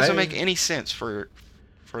 it doesn't make any sense for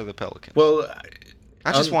the Pelicans. Well,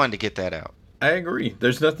 I just wanted to get that out. I agree.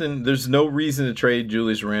 There's no reason to trade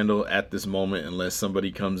Julius Randle at this moment unless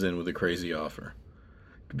somebody comes in with a crazy offer.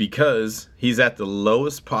 Because he's at the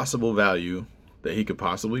lowest possible value that he could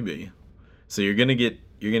possibly be. So you're gonna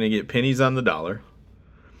get pennies on the dollar.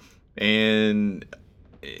 And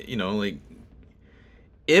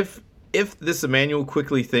if this Immanuel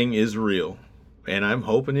Quickley thing is real, and I'm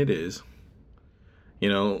hoping it is,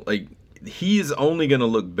 he is only gonna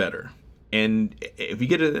look better. And if you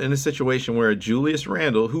get in a situation where Julius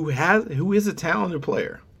Randle, who is a talented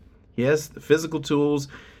player, he has the physical tools,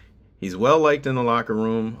 he's well liked in the locker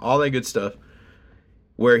room, all that good stuff,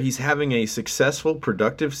 where he's having a successful,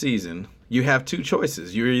 productive season, you have 2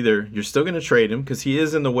 choices. You're still going to trade him because he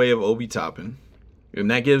is in the way of Obi Toppin, and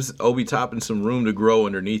that gives Obi Toppin some room to grow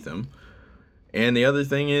underneath him. And the other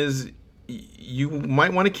thing is, you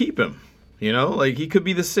might want to keep him. He could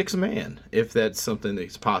be the 6th man if that's something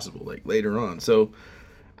that's possible, later on. So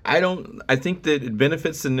I think that it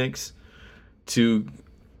benefits the Knicks to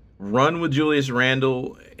run with Julius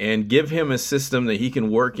Randle and give him a system that he can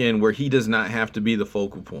work in where he does not have to be the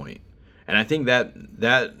focal point. And I think that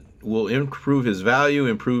will improve his value,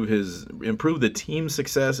 improve the team's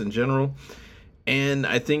success in general. And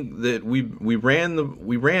I think that we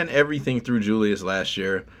ran everything through Julius last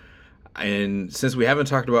year. And since we haven't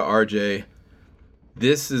talked about RJ,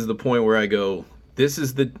 this is the point where I go,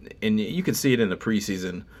 and you can see it in the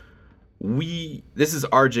preseason. This is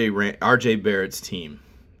RJ Barrett's team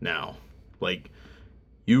now.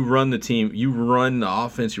 You run the team, you run the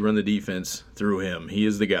offense, you run the defense through him. He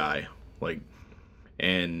is the guy.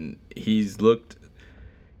 And he's looked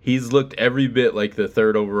every bit like the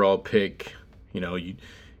 3rd overall pick,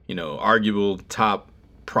 arguable top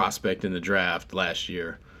prospect in the draft last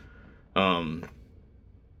year.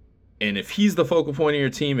 And if he's the focal point of your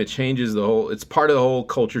team, it changes it's part of the whole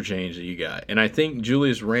culture change that you got. And I think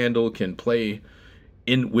Julius Randle can play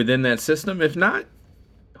within that system. If not,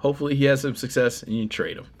 hopefully he has some success and you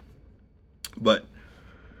trade him. But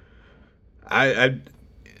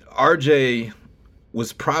RJ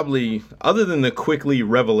was probably, other than the Quickley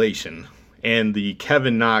revelation and the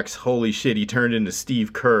Kevin Knox, holy shit, he turned into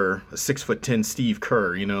Steve Kerr, a 6'10" Steve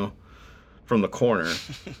Kerr, from the corner.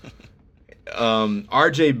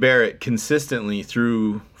 RJ Barrett consistently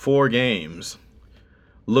through 4 games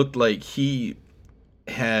looked like he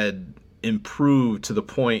had improved to the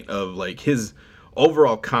point of like his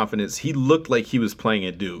overall confidence. He looked like he was playing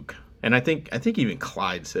at Duke. And I think even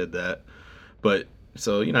Clyde said that. But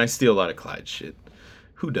so, I steal a lot of Clyde shit.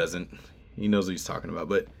 Who doesn't? He knows what he's talking about.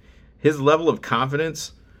 But his level of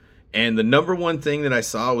confidence, and the number one thing that I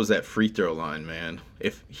saw was that free throw line, man.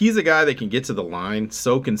 If he's a guy that can get to the line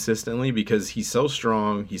so consistently because he's so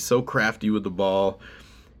strong, he's so crafty with the ball.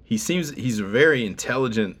 He's a very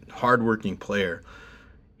intelligent, hardworking player.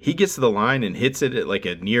 He gets to the line and hits it at like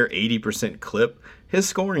a near 80% clip. His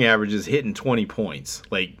scoring average is hitting 20 points,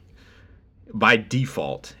 like by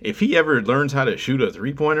default. If he ever learns how to shoot a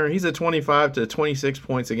three-pointer, he's a 25 to 26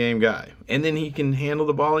 points a game guy. And then he can handle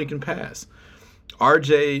the ball, he can pass.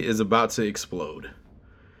 RJ is about to explode.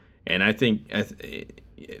 And I think that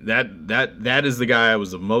is the guy I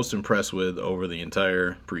was the most impressed with over the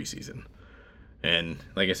entire preseason. And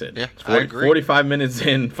like I said, I agree. 45 minutes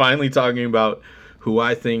in, finally talking about who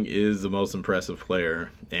I think is the most impressive player.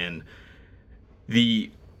 And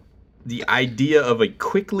the idea of a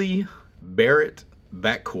quickly Barrett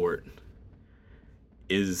backcourt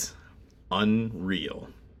is unreal.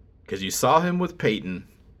 Because you saw him with Peyton.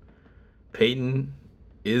 Peyton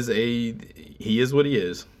is he is what he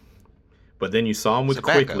is. But then you saw him with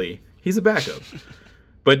Quickly. He's a backup.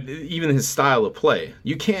 But even his style of play,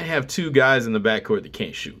 you can't have 2 guys in the backcourt that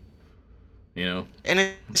can't shoot.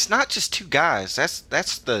 And it's not just 2 guys.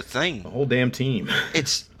 That's the thing. The whole damn team.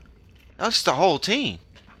 That's the whole team.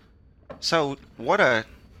 So what a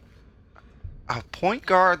point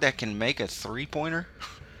guard that can make a 3-pointer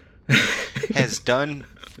has done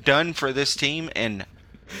for this team in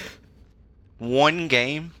 1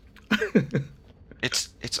 game.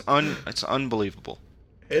 It's unbelievable.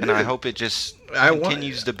 I hope it just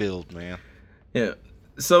continues to build, man. Yeah.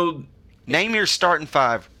 So name your starting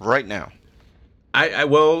 5 right now.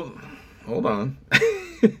 Well, hold on.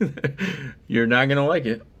 You're not gonna like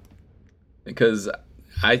it because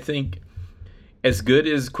I think as good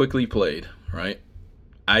as Quickly played, right?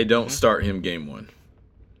 I don't start him game 1.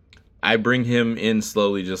 I bring him in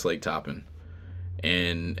slowly, just like Toppin.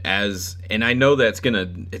 And I know it's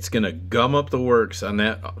gonna gum up the works on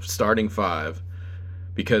that starting 5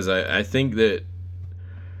 because I think that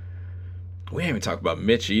we haven't even talked about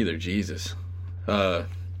Mitch either. Jesus,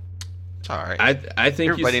 it's all right. I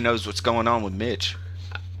think everybody knows what's going on with Mitch.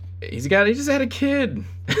 He just had a kid.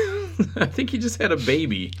 I think he just had a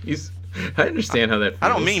baby. I understand how that feels. I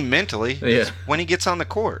don't mean mentally. Yeah. It's when he gets on the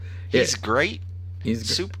court, he's great.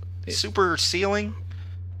 He's super ceiling,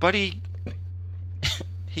 but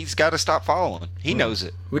he's got to stop following. He knows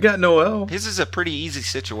it. We got Noel. His is a pretty easy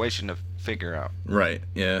situation to figure out. Right.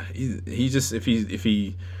 Yeah. He just if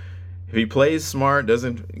he plays smart,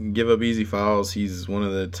 doesn't give up easy fouls, he's one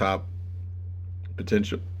of the top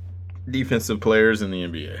potential defensive players in the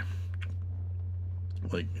NBA.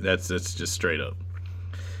 Like that's just straight up.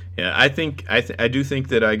 Yeah, I do think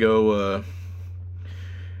that I go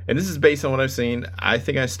and this is based on what I've seen. I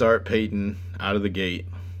think I start Peyton out of the gate.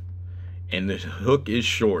 And the hook is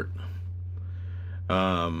short.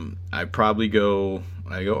 I probably go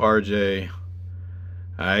RJ.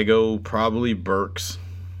 I go probably Burks.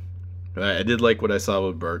 I did like what I saw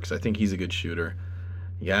with Burks. I think he's a good shooter.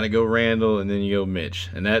 You gotta go Randall, and then you go Mitch,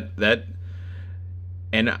 but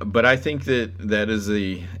I think that is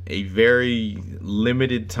a very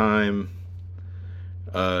limited time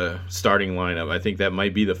starting lineup. I think that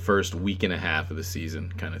might be the first week and a half of the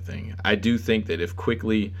season kind of thing. I do think that if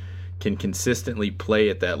Quickly can consistently play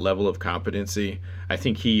at that level of competency, I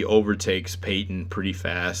think he overtakes Peyton pretty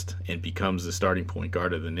fast and becomes the starting point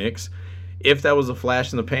guard of the Knicks. If that was a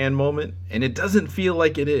flash in the pan moment, and it doesn't feel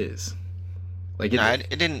like it is. Like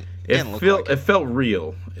it didn't look like it felt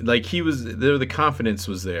real. Like he was there, the confidence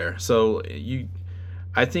was there. So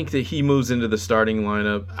I think that he moves into the starting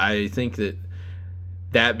lineup. I think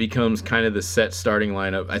that becomes kind of the set starting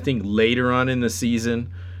lineup. I think later on in the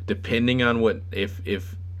season, depending on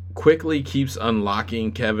if Quickly keeps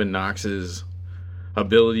unlocking Kevin Knox's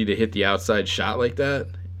ability to hit the outside shot like that,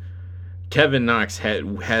 Kevin Knox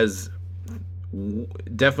has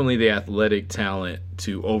definitely the athletic talent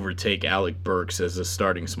to overtake Alec Burks as a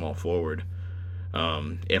starting small forward.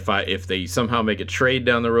 If they somehow make a trade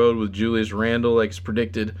down the road with Julius Randle like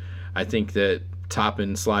predicted, I think that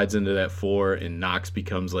Toppin slides into that 4 and Knox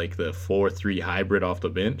becomes like the 4-3 hybrid off the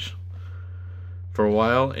bench for a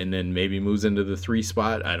while, and then maybe moves into the 3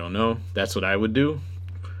 spot. I don't know. That's what I would do.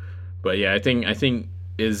 But yeah, I think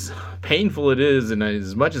as painful it is, and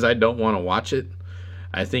as much as I don't want to watch it,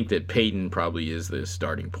 I think that Peyton probably is the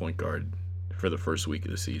starting point guard for the first week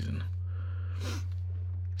of the season.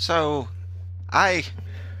 So, I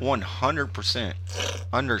 100%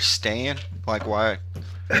 understand like why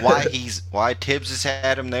Tibbs has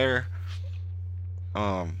had him there.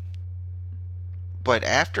 But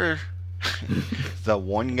after the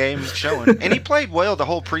one game showing, and he played well the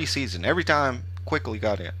whole preseason. Every time Quickly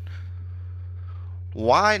got in.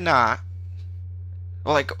 Why not?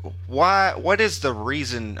 Like, why? What is the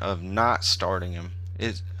reason of not starting him?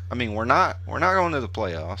 We're not going to the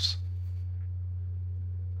playoffs.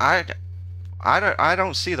 I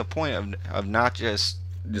don't see the point of not just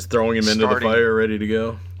throwing him into the fire, ready to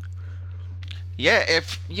go. Yeah,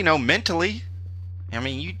 if mentally,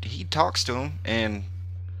 he talks to him, and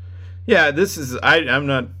yeah, this is I'm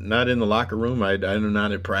not in the locker room. I'm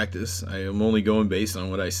not at practice. I am only going based on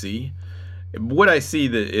what I see. What I see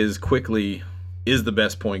that is Quickly is the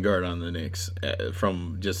best point guard on the Knicks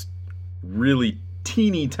from just really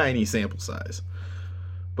teeny tiny sample size,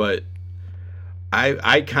 but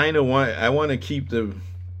I kind of want to keep the.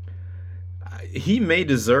 He may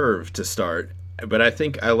deserve to start, but I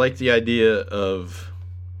think I like the idea of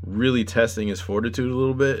really testing his fortitude a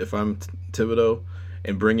little bit if I'm Thibodeau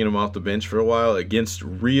and bringing him off the bench for a while against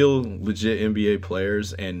real legit NBA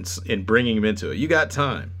players and bringing him into it. You got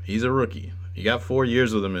time. He's a rookie. You got 4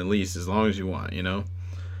 years with him at least, as long as you want. You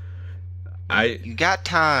got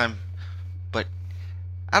time, but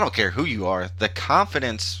I don't care who you are. The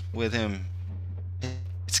confidence with him,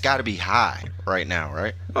 it's got to be high right now,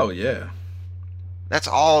 right? Oh yeah. That's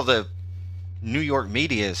all the New York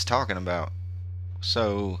media is talking about.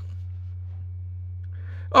 So,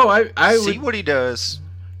 I see what he does.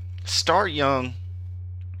 Start young.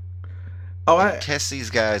 Test these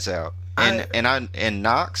guys out, and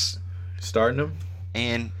Knox, starting them,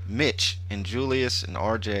 and Mitch and Julius and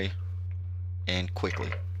RJ, and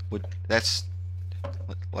Quickly. Let's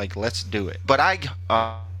do it. But I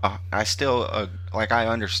still I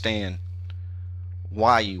understand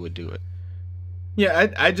why you would do it. Yeah,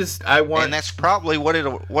 I want, and that's probably what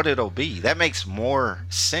it'll be. That makes more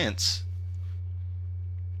sense.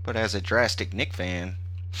 But as a drastic Knick fan,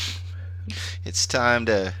 it's time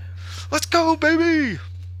to let's go, baby.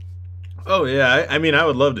 Oh yeah, I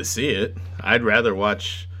would love to see it. I'd rather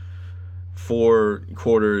watch 4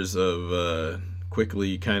 quarters of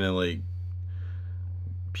Quickly kind of like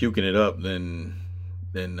puking it up than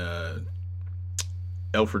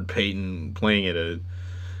Elfrid Payton playing at a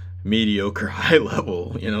mediocre high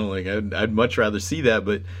level. I'd much rather see that.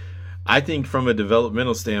 But I think from a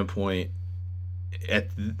developmental standpoint, at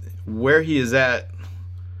where he is at,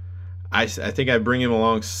 I think I bring him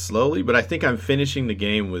along slowly, but I think I'm finishing the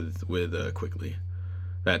game with Quickly,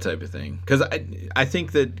 that type of thing. Because I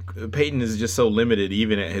think that Peyton is just so limited,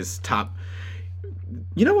 even at his top.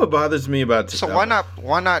 You know what bothers me about? So why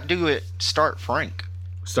not do it? Start Frank.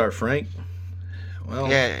 Start Frank. Well,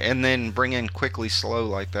 yeah, and then bring in Quickly slow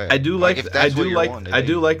like that. I do like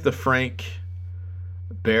the Frank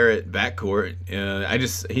Barrett backcourt.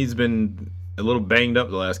 He's been a little banged up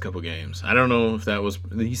the last couple games. I don't know if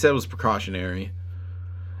he said it was precautionary.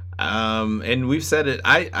 And we've said it.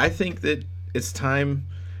 I think that it's time.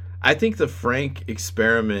 I think the Frank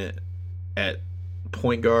experiment at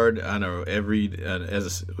point guard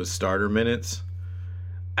with starter minutes.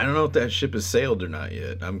 I don't know if that ship has sailed or not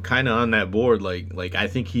yet. I'm kind of on that board. Like I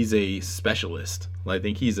think he's a specialist. I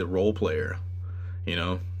think he's a role player,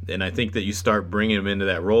 And I think that you start bringing him into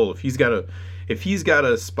that role. If he's got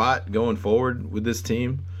a spot going forward with this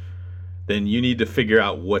team, then you need to figure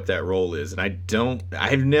out what that role is. And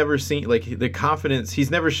I've never seen the confidence. He's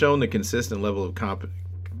never shown the consistent level of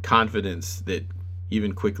confidence that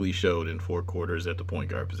even Quickly showed in 4 quarters at the point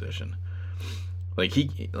guard position.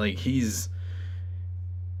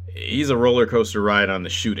 He's a roller coaster ride on the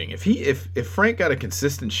shooting. If Frank got a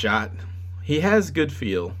consistent shot, he has good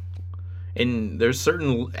feel, and there's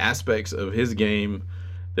certain aspects of his game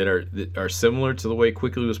that are similar to the way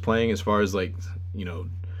Quickly was playing, as far as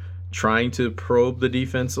trying to probe the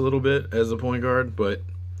defense a little bit as a point guard, but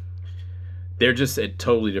they're just at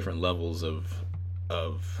totally different levels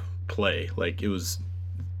of play. It was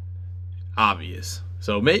obvious.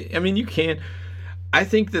 So you can't. I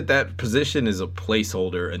think that position is a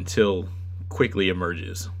placeholder until Quickly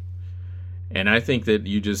emerges. And I think that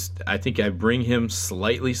I bring him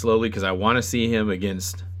slightly slowly because I want to see him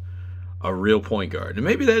against a real point guard. And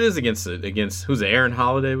maybe that is against who's Aaron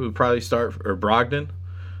Holiday would probably start, or Brogdon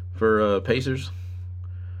for Pacers.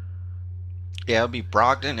 Yeah, it'll be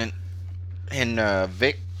Brogdon and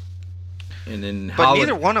Vic. And then but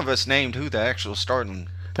neither one of us named who the actual starting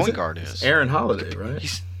point guard is. Aaron Holiday,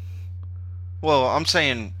 right? Well, I'm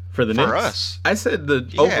saying For the For Knicks? us. I said the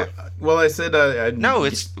Yeah. over. Well, I said No,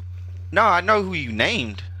 I know who you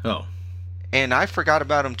named, Oh, and I forgot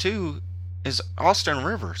about him too. Is Austin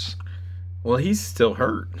Rivers? well, he's still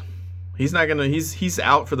hurt. He's not gonna. He's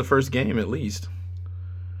out for the first game at least.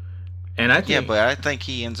 And I think Yeah, but I think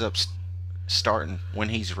he ends up starting when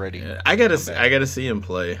he's ready. I to come back. gotta see him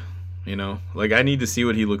play. You know, like I need to see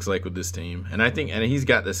what he looks like with this team, and I think he's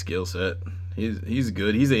got the skill set. He's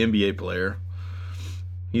good. He's an NBA player.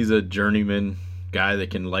 He's a journeyman guy that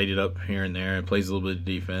can light it up here and there and plays a little bit of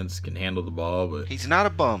defense, can handle the ball, but He's not a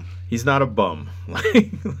bum. he's not a bum.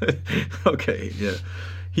 Like, okay, yeah,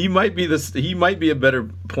 he might be He might be a better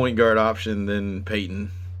point guard option than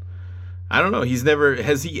Peyton. I don't know.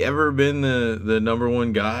 Has he ever been the number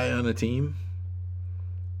one guy on a team?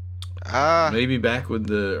 Maybe back with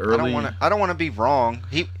the early. I don't want to be wrong.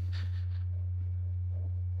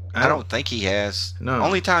 I don't think he has. No.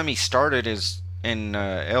 Only time he started is in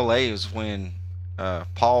L.A. was when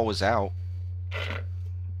Paul was out.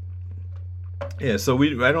 Yeah, so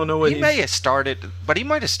I don't know what He may have started, but he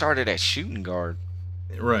might have started at shooting guard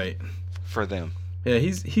right. for them. Yeah,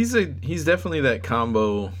 he's definitely that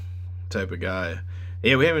combo type of guy.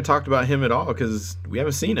 Yeah, we haven't talked about him at all because we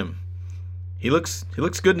haven't seen him. He looks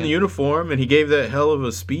good in the uniform, and he gave that hell of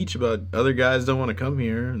a speech about other guys don't want to come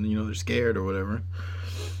here, and they're scared or whatever.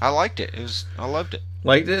 I liked it. I loved it.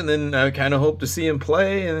 Liked it, and then I kind of hoped to see him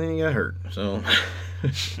play, and then he got hurt. So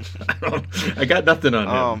I got nothing on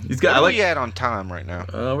him. What are we at on time right now?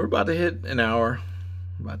 We're about to hit an hour.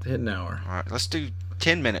 All right, let's do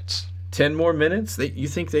 10 minutes. 10 more minutes? You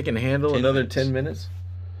think they can handle 10 another minutes. 10 minutes?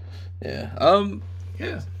 Yeah.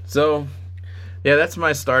 Yeah. So, yeah, that's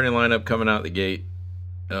my starting lineup coming out the gate.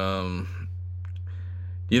 Do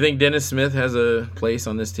you think Dennis Smith has a place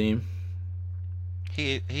on this team?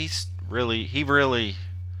 He really.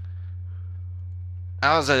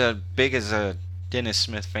 I was as big as a Dennis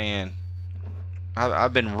Smith fan.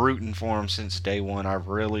 I've been rooting for him since day one. I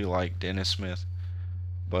really like Dennis Smith,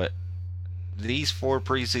 but these 4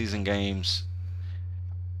 preseason games,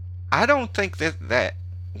 I don't think that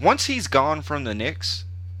once he's gone from the Knicks,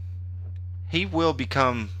 he will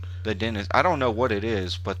become the Dennis. I don't know what it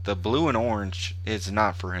is, but the blue and orange is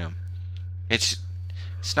not for him. It's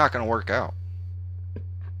not going to work out.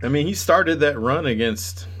 I mean, he started that run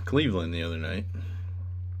against Cleveland the other night.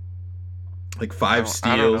 Like 5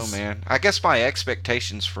 steals. I don't know, man. I guess my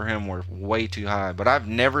expectations for him were way too high, but I've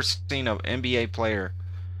never seen an NBA player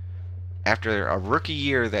after a rookie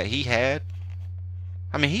year that he had.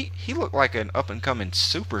 I mean, he looked like an up-and-coming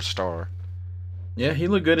superstar. Yeah, he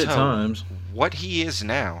looked good at times. What he is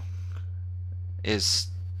now just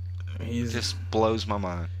blows my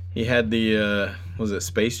mind. He had the, was it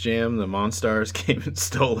Space Jam? The Monstars came and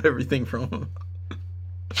stole everything from him.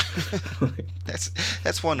 That's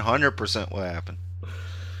 100% what happened.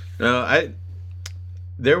 No,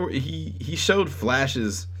 he showed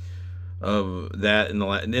flashes of that in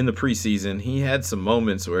the preseason. He had some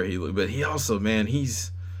moments where but he also, man,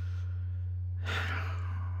 his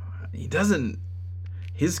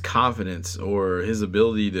confidence or his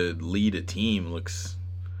ability to lead a team it's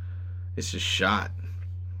just shot.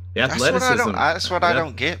 The athleticism. That's what I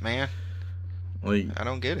don't get, man. Like, I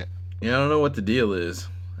don't get it. Yeah, I don't know what the deal is.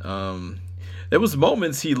 There was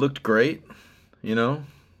moments he looked great,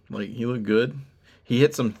 like he looked good. He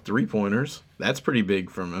hit some 3-pointers. That's pretty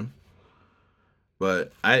big from him.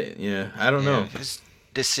 But I don't know. His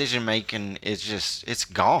decision making is it's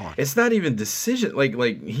gone. It's not even decision.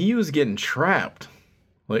 Like he was getting trapped.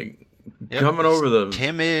 Like Yep, coming over the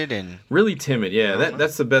timid and really timid. Yeah,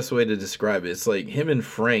 that's the best way to describe it. It's like him and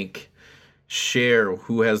Frank share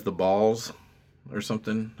who has the balls or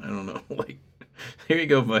something. I don't know. Like, here you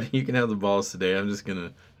go, buddy. You can have the balls today. I'm just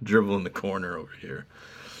gonna dribble in the corner over here.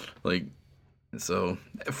 Like, so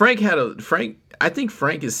Frank. I think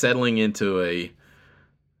Frank is settling into a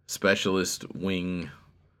specialist wing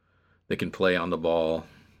that can play on the ball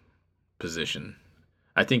position.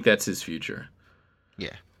 I think that's his future.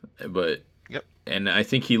 yeah. But Yep. And I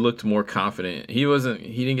think he looked more confident. He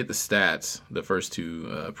didn't get the stats the first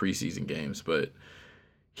 2 preseason games, but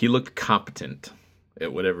he looked competent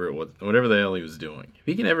at whatever the hell he was doing. If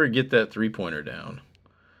he can ever get that 3-pointer down,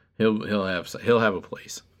 he'll have a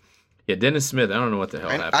place. Yeah, Dennis Smith, I don't know what the hell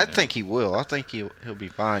happened. I think he will. I think he'll be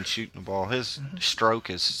fine shooting the ball. His stroke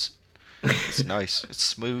is it's nice. It's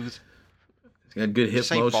smooth. He's got good hip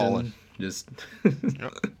Just ain't motion. balling. Just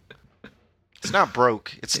It's not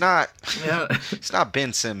broke. It's not. yeah, It's not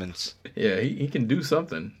Ben Simmons. yeah, he can do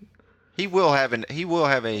something. He will have a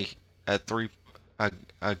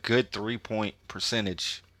good 3-point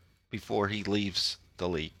percentage before he leaves the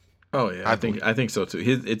league. Oh yeah, I think so too.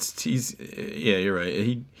 Yeah, you're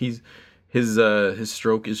right. His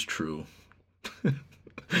stroke is true.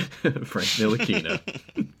 Frank Ntilikina.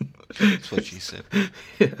 That's what you said.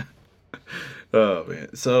 Yeah. Oh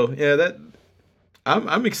man. So yeah,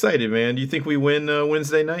 I'm excited, man. Do you think we win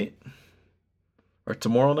Wednesday night or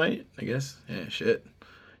tomorrow night? I guess. Yeah. Shit.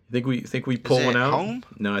 You think we pull Is it one out? home?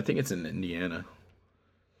 No, I think it's in Indiana.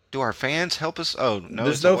 Do our fans help us? Oh no,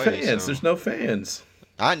 There's it's no away, fans. so- There's no fans.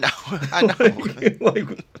 I know. I know. like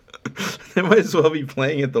they might as well be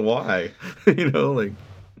playing at the Y.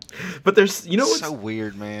 But there's what's So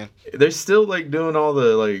weird, man. they're still like doing all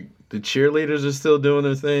the cheerleaders are still doing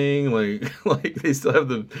their thing. Like they still have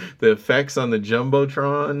the effects on the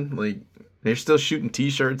jumbotron. Like they're still shooting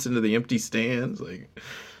T-shirts into the empty stands. Like,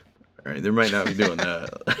 all right, they might not be doing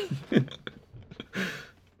that,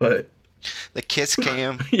 but The kiss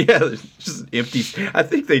cam. yeah, there's just empty. I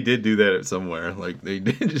think they did do that somewhere. Like they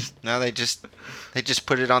did just. Now they just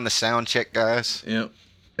put it on the sound check, guys. Yep.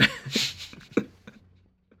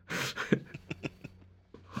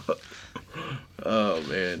 Oh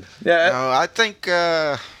man. Yeah. No,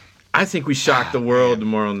 I think we shock the world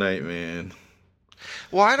tomorrow night, man.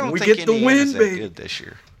 well, I don't We think get the Indiana's win, that baby. good this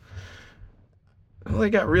year. Well, they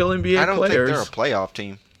got real NBA I don't players. think they're a playoff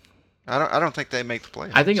team. I don't think they make the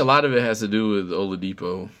playoffs. I think a lot of it has to do with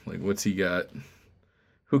Oladipo. Like, what's he got?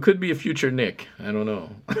 Who could be a future Knick? I don't know.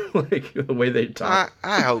 Like the way they talk.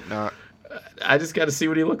 I hope not. I just got to see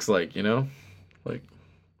what he looks like. Like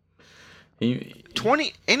he.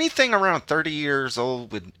 Anything around 30 years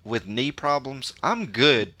old with knee problems, I'm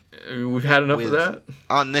good We've had enough of that.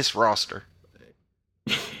 on this roster.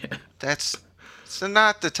 That's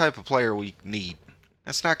not the type of player we need.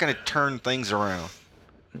 That's not going to turn things around.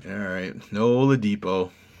 All right, no Oladipo.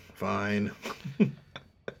 Fine.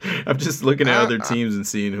 I'm just looking at other teams and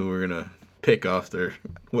seeing who we're gonna pick off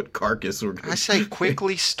what carcass we're gonna. I say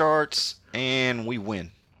quickly starts and we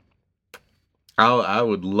win. I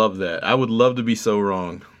would love that. I would love to be so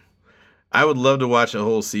wrong. I would love to watch a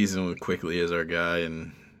whole season with Quickly as our guy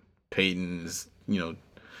and Peyton is,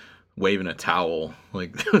 waving a towel.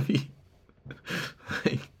 Like,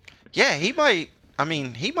 Yeah, he might. I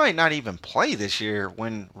mean, he might not even play this year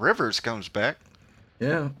when Rivers comes back.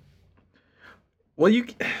 yeah. Well,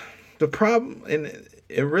 the problem, and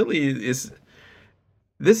it really is.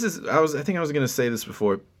 I think I was going to say this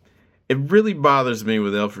before. It really bothers me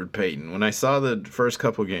with Elfrid Payton. When I saw the first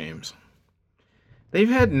couple games, they've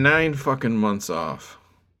had 9 fucking months off.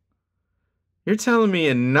 You're telling me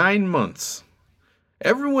in 9 months,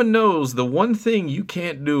 everyone knows the one thing you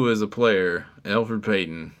can't do as a player, Elfrid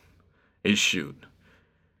Payton, is shoot.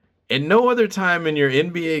 And no other time in your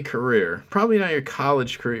NBA career, probably not your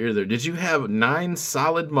college career either, did you have 9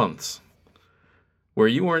 solid months where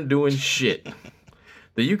you weren't doing shit.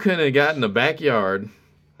 That you couldn't have got in the backyard,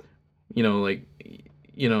 and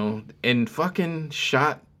fucking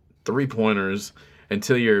shot 3-pointers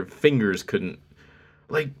until your fingers couldn't.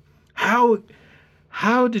 Like,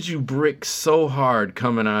 how did you brick so hard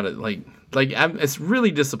coming out of it's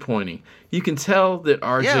really disappointing. You can tell that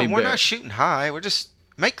RJ. Yeah, we're Barrett, not shooting high. We're just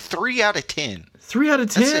make 3 out of 10. 3 out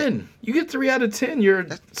of That's 10. You get 3 out of 10, you're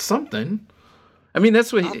something. I mean,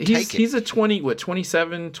 that's what I'll take it. he's a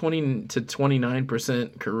 27, 20 to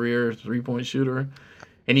 29% career 3-point shooter,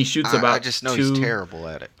 and he shoots about. I just know 2. he's terrible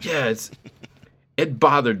at it. Yeah, it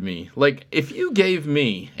bothered me. Like, if you gave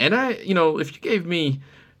me, if you gave me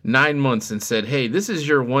 9 months and said, hey, this is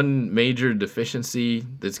your one major deficiency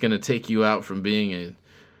that's going to take you out from being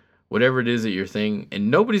whatever it is that your thing,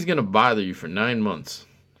 and nobody's going to bother you for 9 months.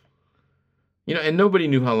 And nobody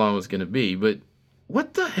knew how long it was going to be, but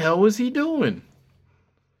what the hell was he doing?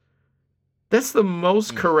 That's the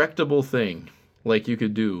most correctable thing, you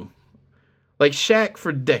could do. Like Shaq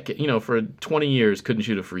for for 20 years couldn't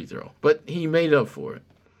shoot a free throw, but he made up for it.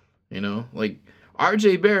 Like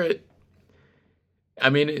RJ Barrett, I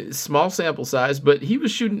mean, small sample size, but he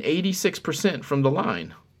was shooting 86% from the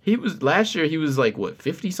line. Last year he was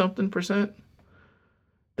 50-something percent?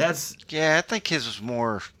 Yeah, I think his was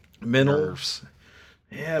more mental. nerves.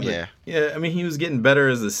 Yeah, but yeah, I mean, he was getting better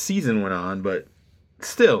as the season went on, but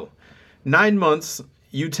still, 9 months,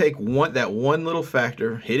 you take that one little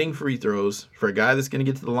factor, hitting free throws, for a guy that's going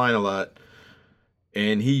to get to the line a lot,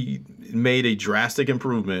 and he made a drastic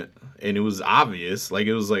improvement, and it was obvious.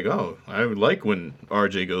 Oh, I would like when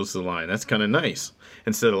RJ goes to the line. That's kind of nice.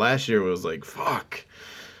 Instead of last year, it was like, fuck,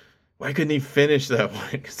 why couldn't he finish that way?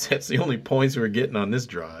 Because that's the only points we were getting on this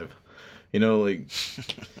drive.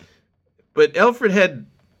 But Elfrid had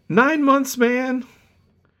 9 months, man,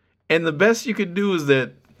 and the best you could do is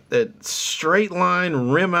that straight line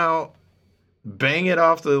rim out bang it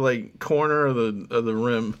off the like corner of the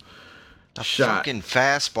rim. A Shot. fucking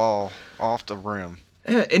fastball off the rim.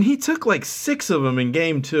 Yeah, and he took like 6 of them in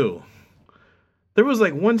game 2. There was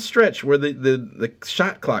like one stretch where the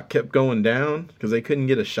shot clock kept going down because they couldn't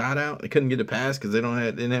get a shot out. They couldn't get a pass because they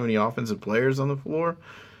didn't have any offensive players on the floor.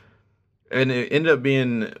 And it ended up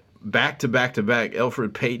being back to back to back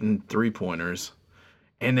Elfrid Payton 3-pointers.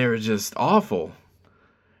 And they were just awful.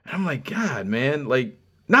 And I'm like, God, man, like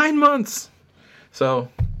 9 months. So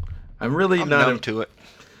I'm really I'm not numb to it.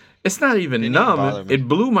 It's not even Didn't even numb. bother me. It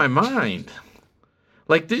blew my mind.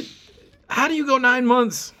 Like, how do you go 9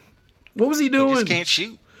 months? What was he He doing? just can't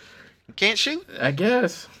shoot. He can't shoot. I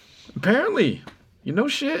guess. Apparently. You know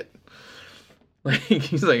shit. Like,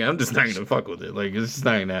 he's like, I'm just not gonna fuck with it. Like, it's just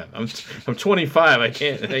not gonna happen. I'm 25. I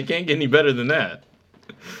can't get any better than that.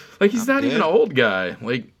 Like, he's not even an old guy.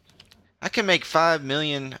 Like, I can make $5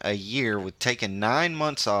 million a year with taking 9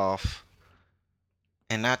 months off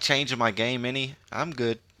and not changing my game any. I'm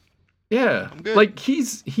good. yeah. I'm good. Like,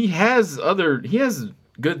 he has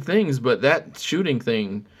good things, but that shooting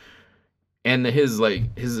thing and his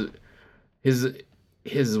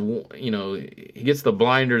you know, he gets the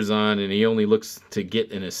blinders on and he only looks to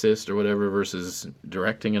get an assist or whatever versus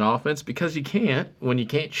directing an offense because you can't. When you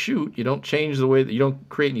can't shoot, you don't change the way that you don't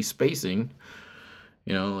create any spacing.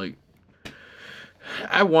 You know, like,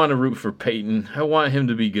 I want to root for Peyton. I want him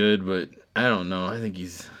to be good, but I don't know. I think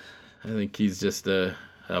he's just a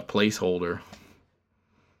placeholder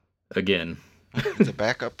again. He's a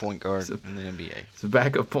backup point guard in the NBA. He's a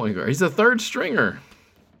backup point guard. He's a third stringer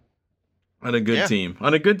on a good team.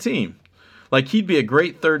 On a good team. Like, he'd be a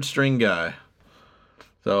great third string guy.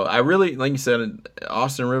 So I really, like you said,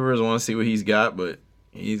 Austin Rivers, I want to see what he's got, but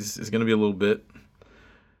it's going to be a little bit.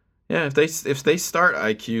 Yeah, if they start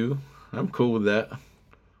IQ, I'm cool with that.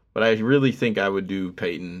 But I really think I would do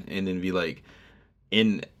Peyton and then be like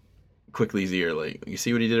in Quickly's ear, like, you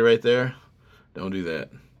see what he did right there? Don't do that.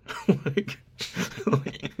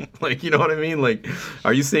 like, you know what I mean? Like,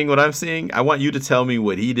 are you seeing what I'm seeing? I want you to tell me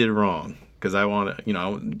what he did wrong because I want to, you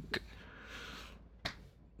know.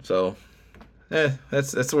 So,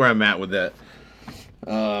 that's where I'm at with that.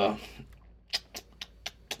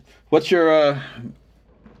 What's your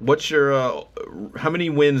how many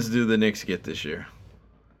wins do the Knicks get this year?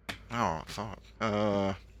 Oh, fuck.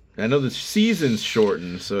 I know the season's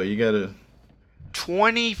shortened, so you gotta.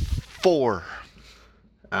 24.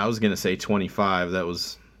 I was gonna say 25. That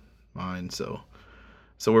was mine. So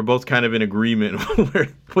we're both kind of in agreement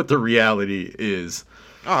with what the reality is.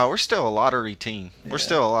 Oh, we're still a lottery team. We're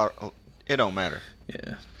still a lot. It don't matter.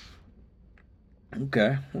 Yeah.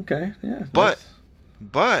 Okay. Yeah. But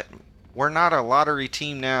we're not a lottery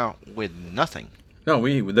team now with nothing. No,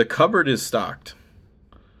 the cupboard is stocked.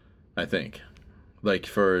 I think, like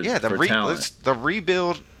for talent. The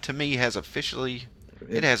rebuild to me has officially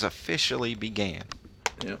began.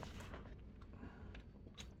 Yeah.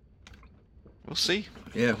 We'll see.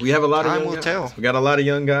 Yeah, we have a lot of Time young will guys. tell. We got a lot of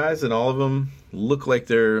young guys, and all of them look like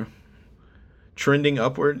they're trending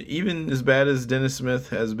upward. Even as bad as Dennis Smith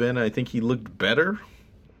has been, I think he looked better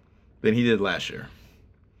than he did last year.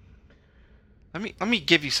 Let me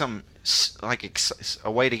give you some like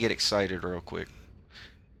a way to get excited real quick.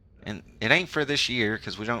 And it ain't for this year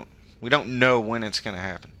because we don't know when it's gonna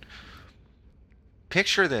happen.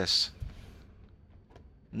 Picture this.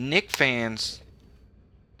 Knick fans.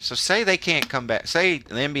 So say they can't come back. Say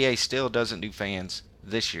the NBA still doesn't do fans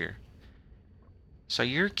this year. So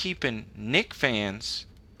you're keeping Knick fans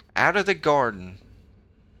out of the Garden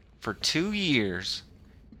for 2 years,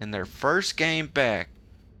 and their first game back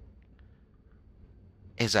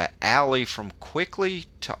is an alley from Quickly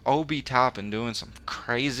to Obi Toppin doing some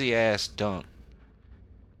crazy ass dunk.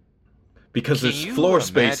 Because there's floor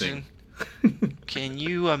spacing. Can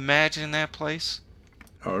you imagine that place?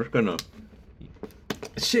 Oh, it's gonna.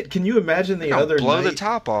 Shit, can you imagine the Gonna other blow night? the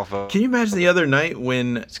top off of. Can you imagine the other night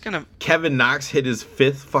when It's gonna. Kevin Knox hit his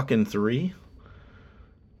 5th fucking 3?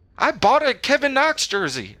 I bought a Kevin Knox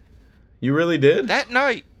jersey You really did? that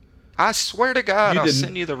night. I swear to God, I'll didn't-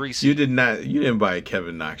 send you the receipt. You did not. You didn't buy a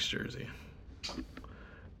Kevin Knox jersey.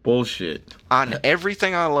 Bullshit. On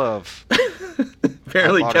everything I love.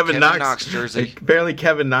 Apparently I bought a Kevin Kevin Knox. Knox jersey. Apparently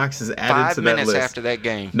Kevin Knox is added 5 to that minutes list. after that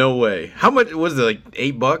game. No way. How much was it? Like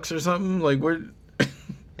 $8 or something? Like where?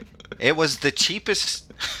 It was the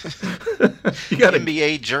cheapest You got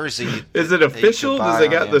NBA jersey. Is it that you could official? buy Does it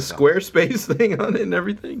on got the Amazon. Squarespace thing on it and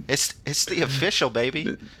everything? It's the official,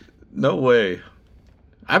 baby. No way.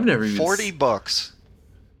 I've never even. $40.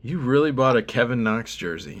 You really bought a Kevin Knox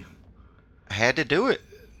jersey, I had to do it.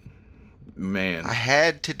 man. I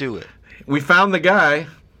had to do it. We found the guy.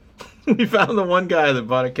 We found the one guy that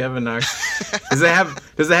bought a Kevin Knox. Does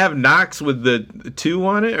it have Knox with the 2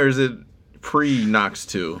 on it, or is it pre-Knox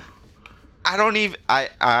 2? I don't even. I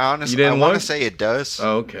honestly, You I didn't want to look? say it does.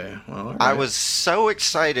 Oh, okay. Well, all right. I was so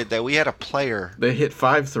excited that we had a player They hit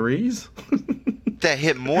 5 threes? that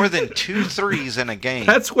hit more than 2 threes in a game.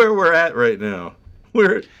 That's where we're at right now.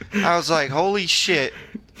 I was like, holy shit,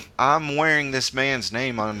 I'm wearing this man's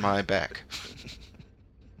name on my back.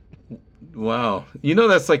 Wow. You know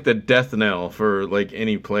that's like the death knell for like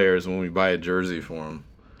any players when we buy a jersey for them.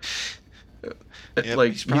 Yep,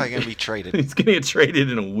 he's probably going to be traded. He's going to get traded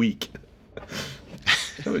in a week.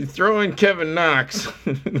 Throw in Kevin Knox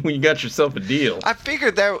when you got yourself a deal. I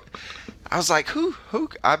figured that. I was like, who?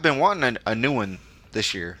 I've been wanting a new one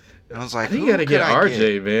this year. And I was like, You got to who get could I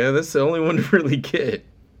RJ, man. That's the only one to really get.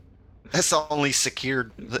 That's the only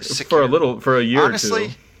secured. For a year Honestly, or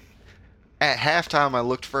two. at halftime, I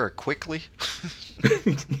looked for a Quickly.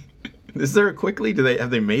 Is there a Quickly?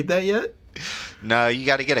 Have they made that yet? No, you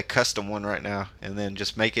got to get a custom one right now, and then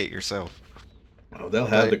just make it yourself. Oh, they'll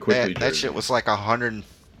have the Quickly That jersey. shit was like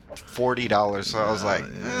 $140, so I was like,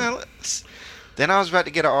 let's. Then I was about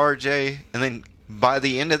to get an RJ, and then by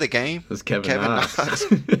the end of the game, It was Kevin Knox.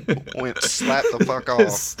 went slap the fuck off.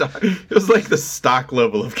 It was like the stock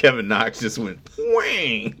level of Kevin Knox just went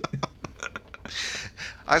whang.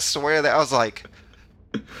 I swear that I was like,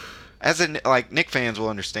 like Nick fans will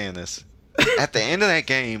understand this. At the end of that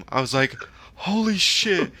game, I was like, holy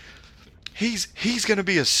shit, he's gonna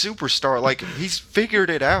be a superstar. Like he's figured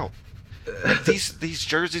it out. Like, these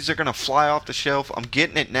jerseys are gonna fly off the shelf. I'm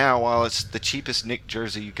getting it now while it's the cheapest Nick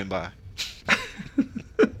jersey you can buy.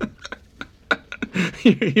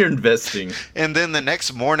 You're investing. And then the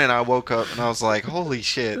next morning I woke up and I was like, holy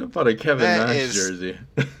shit. I bought a Kevin That Knox is- jersey.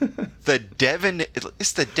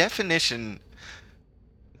 It's the definition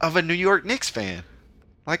of a New York Knicks fan.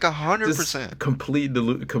 Like 100%. Just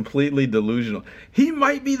completely delusional. He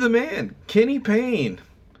might be the man. Kenny Payne.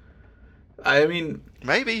 I mean,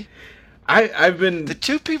 Maybe. I've been... The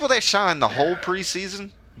 2 people that shined the whole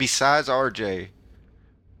preseason, besides RJ,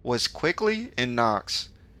 was Quickly and Knox.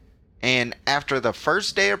 And after the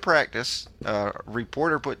first day of practice, a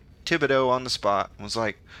reporter put Thibodeau on the spot and was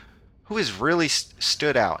like, who has really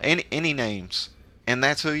stood out? Any names? And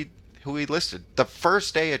that's who he listed. The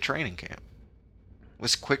first day of training camp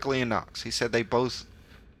was Quickly and Knox. He said they both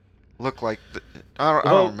look like... I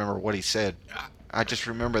don't remember what he said. I just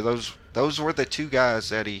remember those were the 2 guys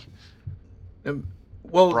that he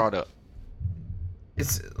brought up.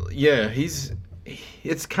 It's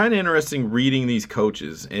kind of interesting reading these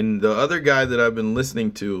coaches. And the other guy that I've been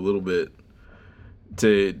listening to a little bit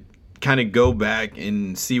to kind of go back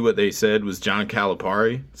and see what they said was John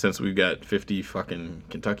Calipari, since we've got 50 fucking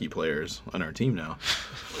Kentucky players on our team now.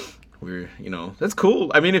 That's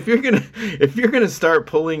cool. I mean, if you're gonna start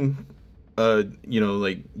pulling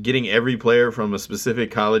like getting every player from a specific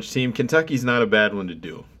college team, Kentucky's not a bad one to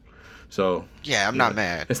do. So Yeah, I'm not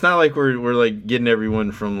mad. it's not like we're like getting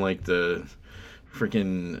everyone from like the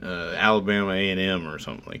freaking Alabama A&M or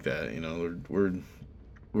something like that.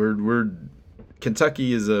 We're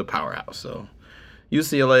Kentucky is a powerhouse. So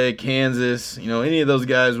UCLA, Kansas, any of those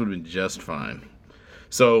guys would have been just fine.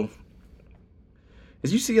 So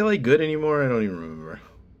is UCLA good anymore? I don't even remember.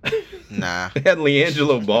 Nah. They had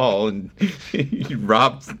LiAngelo Ball and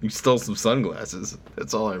you stole some sunglasses.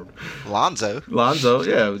 That's all Lonzo,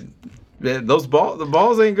 yeah. The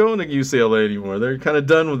balls ain't going to UCLA anymore. They're kind of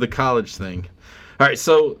done with the college thing. All right,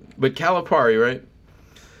 but Calipari, right?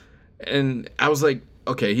 And I was like,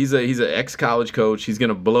 okay, he's an ex-college coach. He's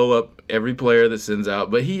gonna blow up every player that sends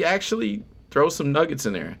out, but he actually throws some nuggets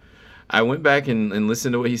in there. I went back and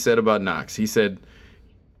listened to what he said about Knox. He said,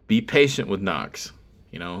 be patient with Knox.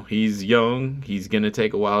 He's young. He's going to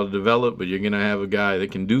take a while to develop, but you're going to have a guy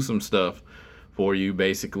that can do some stuff for you,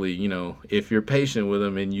 basically, if you're patient with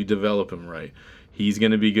him and you develop him right. He's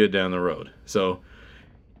going to be good down the road. So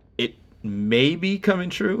it may be coming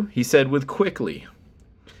true. He said with Quickly.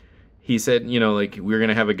 He said, like we're going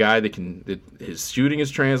to have a guy that his shooting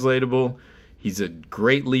is translatable. He's a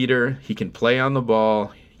great leader. He can play on the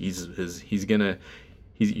ball. We're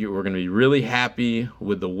going to be really happy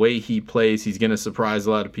with the way he plays. He's going to surprise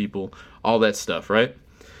a lot of people, all that stuff, right?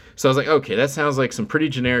 So I was like, okay, that sounds like some pretty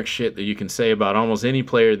generic shit that you can say about almost any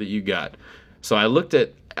player that you got. So I looked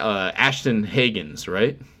at Ashton Higgins,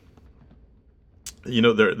 right?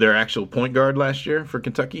 Their actual point guard last year for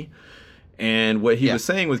Kentucky. And what he was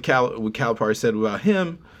saying what Calipari said about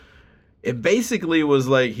him, it basically was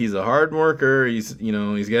like he's a hard worker. He's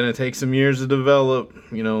he's gonna take some years to develop.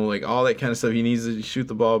 Like all that kind of stuff. He needs to shoot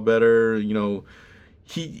the ball better.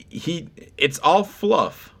 It's all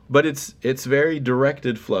fluff, but it's very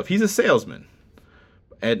directed fluff. He's a salesman,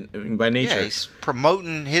 and by nature. Yeah, he's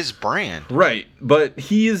promoting his brand. Right, but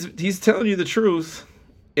he's telling you the truth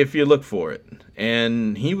if you look for it.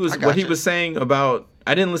 And he was saying about.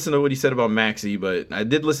 I didn't listen to what he said about Maxey, but I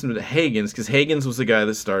did listen to Hagans because Hagans was the guy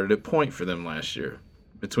that started at point for them last year.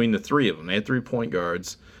 Between the three of them, they had 3 point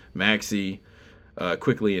guards, Maxey,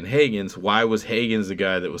 Quickly, and Hagans. Why was Hagans the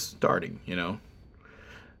guy that was starting?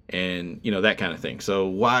 And that kind of thing. So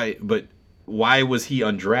why was he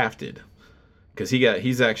undrafted? Because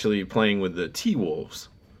he's actually playing with the T-Wolves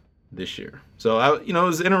this year. So it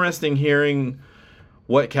was interesting hearing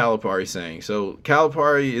what Calipari's saying. So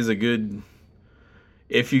Calipari is a good.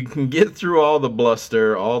 If you can get through all the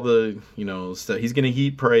bluster, all the stuff, he's going to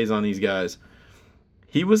heap praise on these guys.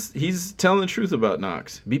 He's telling the truth about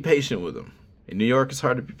Knox. Be patient with him. In New York, it's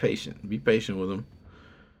hard to be patient. Be patient with him.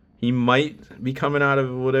 He might be coming out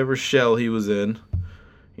of whatever shell he was in.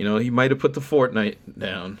 He might have put the Fortnite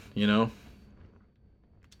down.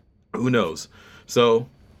 Who knows? So,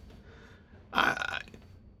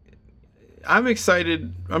 I'm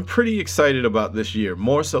excited. I'm pretty excited about this year,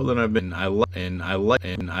 more so than I've been. I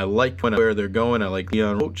like where they're going. I like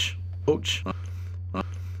Leon Roach.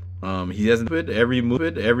 He hasn't every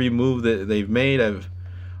move that they've made. I've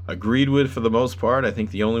agreed with for the most part. I think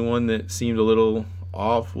the only one that seemed a little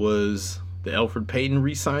off was the Elfrid Payton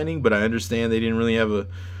re-signing, but I understand they didn't really have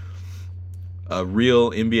a real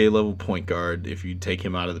NBA level point guard if you take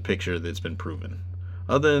him out of the picture that's been proven.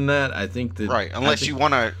 Other than that, I think that unless you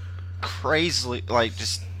want to crazily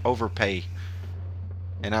just overpay,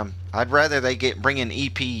 and I'd rather they bring in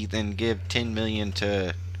EP than give $10 million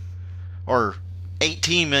to or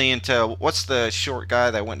 $18 million to what's the short guy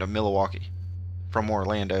that went to Milwaukee from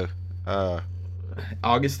Orlando?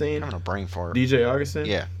 Augustine. I'm having a brain fart. DJ Augustine.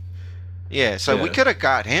 Yeah. So we could have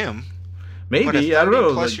got him. Maybe I don't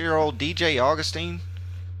know. +year-old DJ Augustine.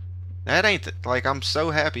 That ain't I'm so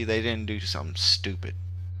happy they didn't do something stupid.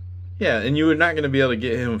 Yeah, and you were not going to be able to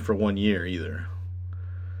get him for 1 year either.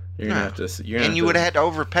 You're going to have to. And you would have had to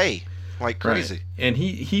overpay like crazy. Right. And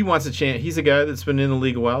he wants a chance. He's a guy that's been in the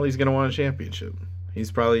league a while. He's going to want a championship. You're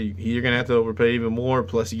going to have to overpay even more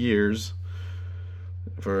plus years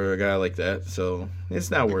for a guy like that. So it's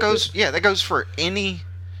not worth it. Yeah, that goes for any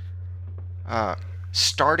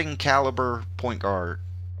starting caliber point guard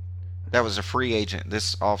that was a free agent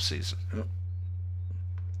this offseason.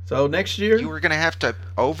 So next year you were going to have to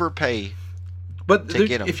overpay to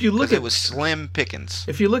get him. If you look at it was slim pickings.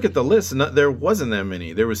 If you look at the list, there wasn't that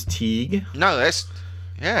many. There was Teague. No, that's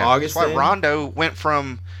Augustine. That's why Rondo went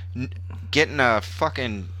from getting a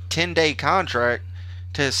fucking 10-day contract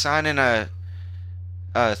to signing a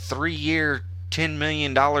 3-year, $10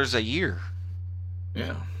 million a year.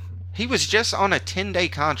 Yeah. He was just on a 10-day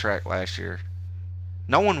contract last year.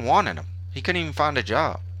 No one wanted him. He couldn't even find a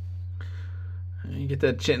job. You get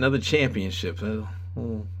that another championship. He'll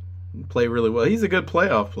play really well. He's a good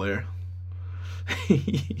playoff player.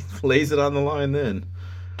 He lays it on the line then.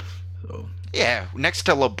 So. Yeah, next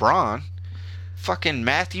to LeBron, fucking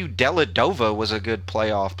Matthew Dellavedova was a good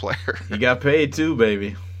playoff player. He got paid too,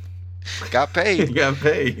 baby. Got paid. He got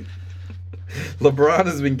paid. LeBron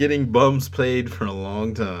has been getting bums paid for a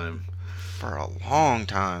long time. For a long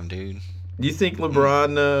time, dude. Do you think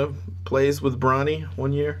LeBron plays with Bronny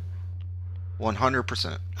 1 year?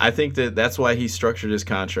 100%. I think that's why he structured his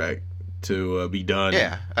contract to be done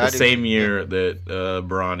the same year that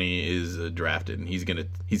Bronny is drafted, and he's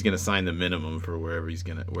gonna sign the minimum for wherever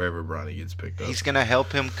Bronny gets picked up. He's gonna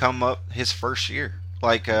help him come up his first year,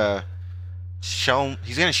 he's gonna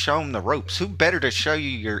show him the ropes. Who better to show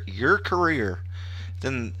you your career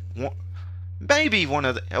than maybe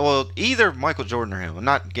either Michael Jordan or him. I'm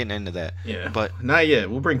not getting into that. Yeah, but not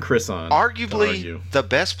yet. We'll bring Chris on. Arguably the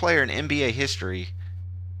best player in NBA history.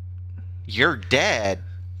 Your dad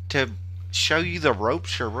to show you the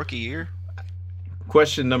ropes your rookie year.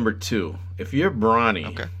 Question number 2: if you're Bronny,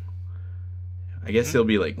 okay. I guess he'll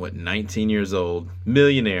be 19 years old,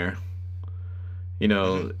 millionaire.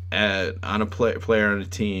 On a player on a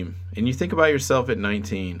team, and you think about yourself at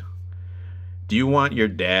 19. Do you want your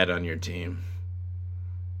dad on your team?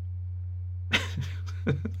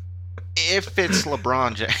 If it's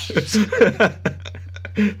LeBron James.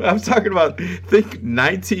 I'm talking about, think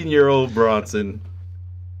 19-year-old Bronson.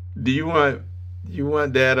 Do you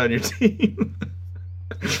want dad on your team?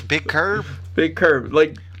 Big Curb? Big Curb.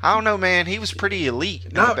 I don't know, man. He was pretty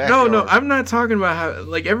elite. No. I'm not talking about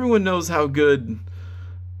how, everyone knows how good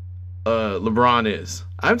LeBron is.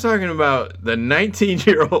 I'm talking about the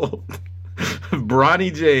 19-year-old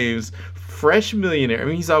Bronny James, fresh millionaire. I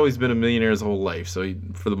mean, he's always been a millionaire his whole life, so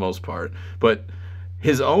for the most part. But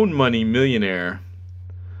his own money millionaire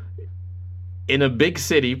in a big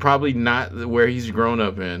city, probably not where he's grown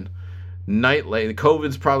up in. Nightlife,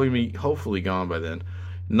 COVID's probably hopefully gone by then.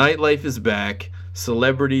 Nightlife is back,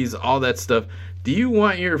 celebrities, all that stuff. Do you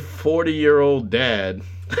want your 40-year-old dad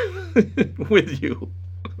with you?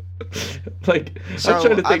 Like, So I'm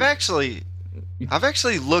trying to think. I've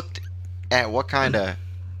actually looked at what kind of,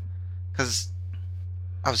 because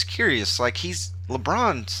I was curious. Like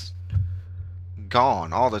LeBron's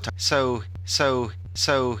gone all the time.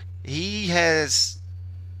 So he has.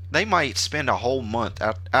 They might spend a whole month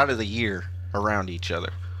out of the year around each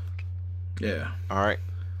other. Yeah. All right.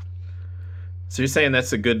 So you're saying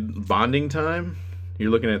that's a good bonding time?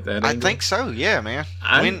 You're looking at that I angle? think so. Yeah, man.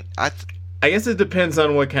 I guess it depends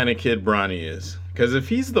on what kind of kid Bronny is. Because if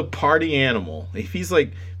he's the party animal, if he's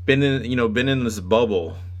like been in this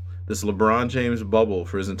bubble, this LeBron James bubble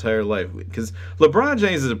for his entire life. Because LeBron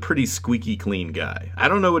James is a pretty squeaky clean guy. I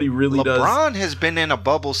don't know what he really does. LeBron has been in a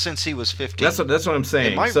bubble since he was 15. That's what I'm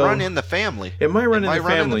saying. It might run in the family. It might run in the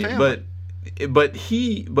family, but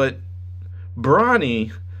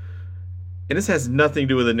Bronny, and this has nothing to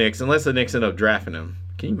do with the Knicks, unless the Knicks end up drafting him.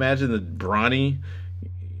 Can you imagine the Bronny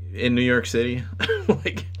in New York City?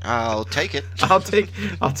 Like, I'll take it. I'll take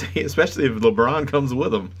it, especially if LeBron comes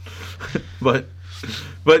with him.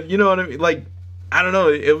 but you know what I mean? Like, I don't know.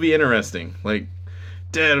 It'll be interesting. Like,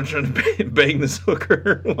 Dad, I'm trying to bang this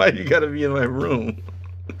hooker. Why you gotta be in my room?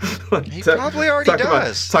 Like, He probably already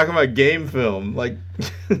does. Talking about game film, like.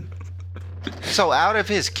 So out of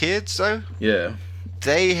his kids, though, Yeah.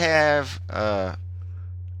 they have I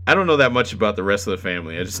don't know that much about the rest of the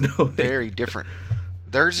family. I just know very different.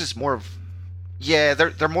 Theirs is more of, yeah,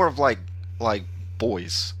 they're more of like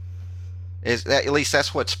boys. At least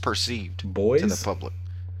that's what's perceived boys to the public.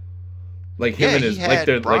 Like him Yeah, and he his had like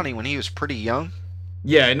they're Bronny like, when he was pretty young.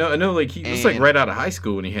 yeah, I know. Like he was like And- right out of high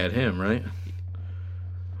school when he had him, right?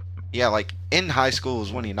 Yeah, like in high school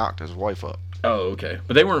was when he knocked his wife up. Oh, okay.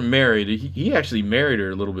 But they weren't married. He actually married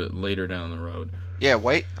her a little bit later down the road. Yeah,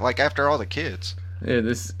 wait, like after all the kids. Yeah,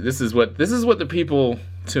 this is what the people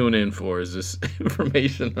tune in for, is this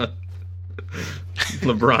information on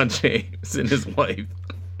LeBron James and his wife.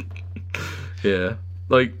 Yeah.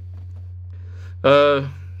 Like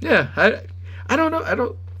yeah, I don't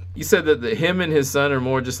know. You said that him and his son are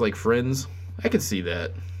more just like friends. I could see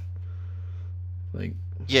that. Like,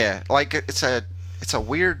 Yeah, like it's a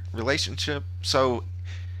weird relationship. So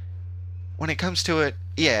when it comes to it,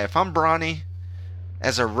 yeah, if I'm Bronny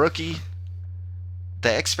as a rookie,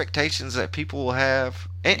 the expectations that people will have,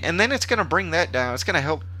 and then it's going to bring that down. It's going to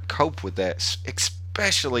help cope with that,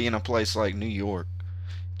 especially in a place like New York.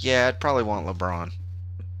 Yeah, I'd probably want LeBron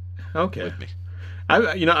okay. with me.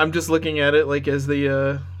 I'm just looking at it like as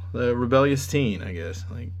the rebellious teen, I guess.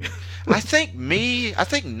 Like, I think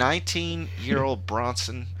 19-year-old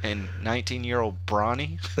Bronson and 19-year-old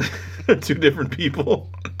Bronny, two different people.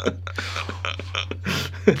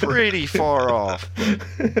 pretty far off.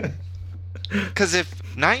 Because if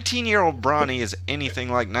 19-year-old Bronny is anything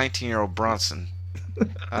like 19-year-old Bronson,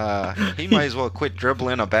 he might as well quit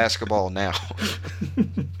dribbling a basketball now.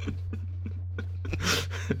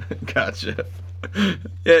 Gotcha.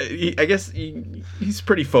 Yeah, I guess he's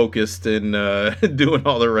pretty focused and doing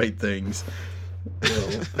all the right things.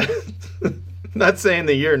 Not saying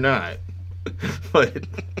that you're not, but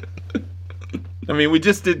I mean,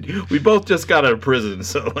 we both just got out of prison,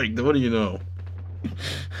 so like, what do you know?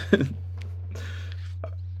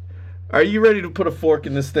 Are you ready to put a fork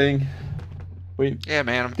in this thing? Yeah,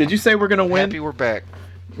 man. Did you say we're gonna win? Happy we're back.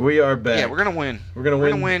 We are back. Yeah, we're gonna win. We're gonna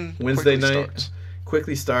win Wednesday Quickly night. Starts.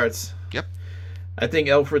 Quickly starts. Yep. I think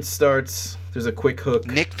Alfred starts. There's a quick hook.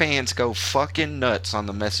 Nick fans go fucking nuts on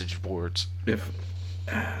the message boards.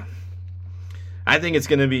 I think it's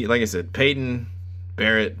gonna be, like I said, Peyton,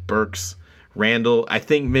 Barrett, Burks, Randall. I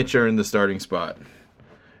think Mitch earned the starting spot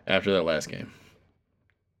after that last game.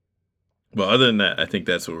 Well, other than that, I think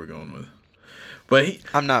that's what we're going with. But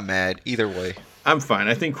I'm not mad either way. I'm fine.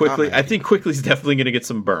 I think Quickly's definitely gonna get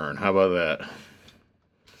some burn. How about that?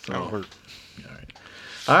 So, That'll work.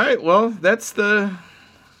 all right. Well, it's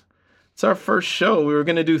our first show. We were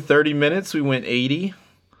gonna do 30 minutes. We went 80.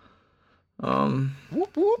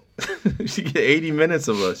 Whoop, whoop. You get 80 minutes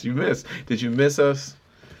of us. You missed. Did you miss us?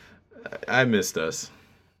 I missed us.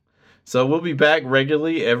 So we'll be back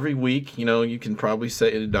regularly every week. You know, you can probably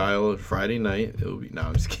set a dial Friday night. It'll be. No,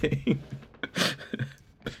 I'm just kidding.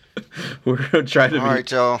 We're gonna try to. All right,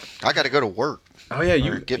 y'all. I got to go to work. Oh yeah,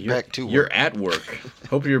 Or get back to work. You're at work.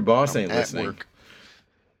 Hope your boss ain't At listening. work.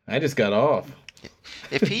 I just got off.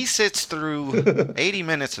 If he sits through 80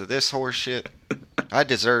 minutes of this horse shit, I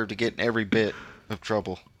deserve to get every bit of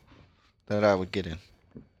trouble that I would get in.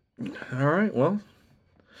 All right, well,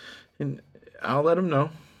 and I'll let him know.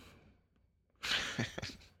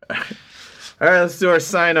 All right, let's do our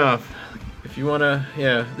sign off. If you wanna,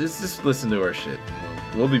 just listen to our shit.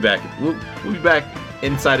 We'll be back. We'll be back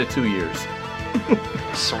inside of 2 years.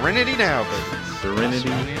 Serenity now, baby. Serenity.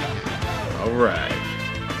 All right.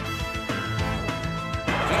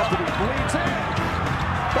 Anthony bleeds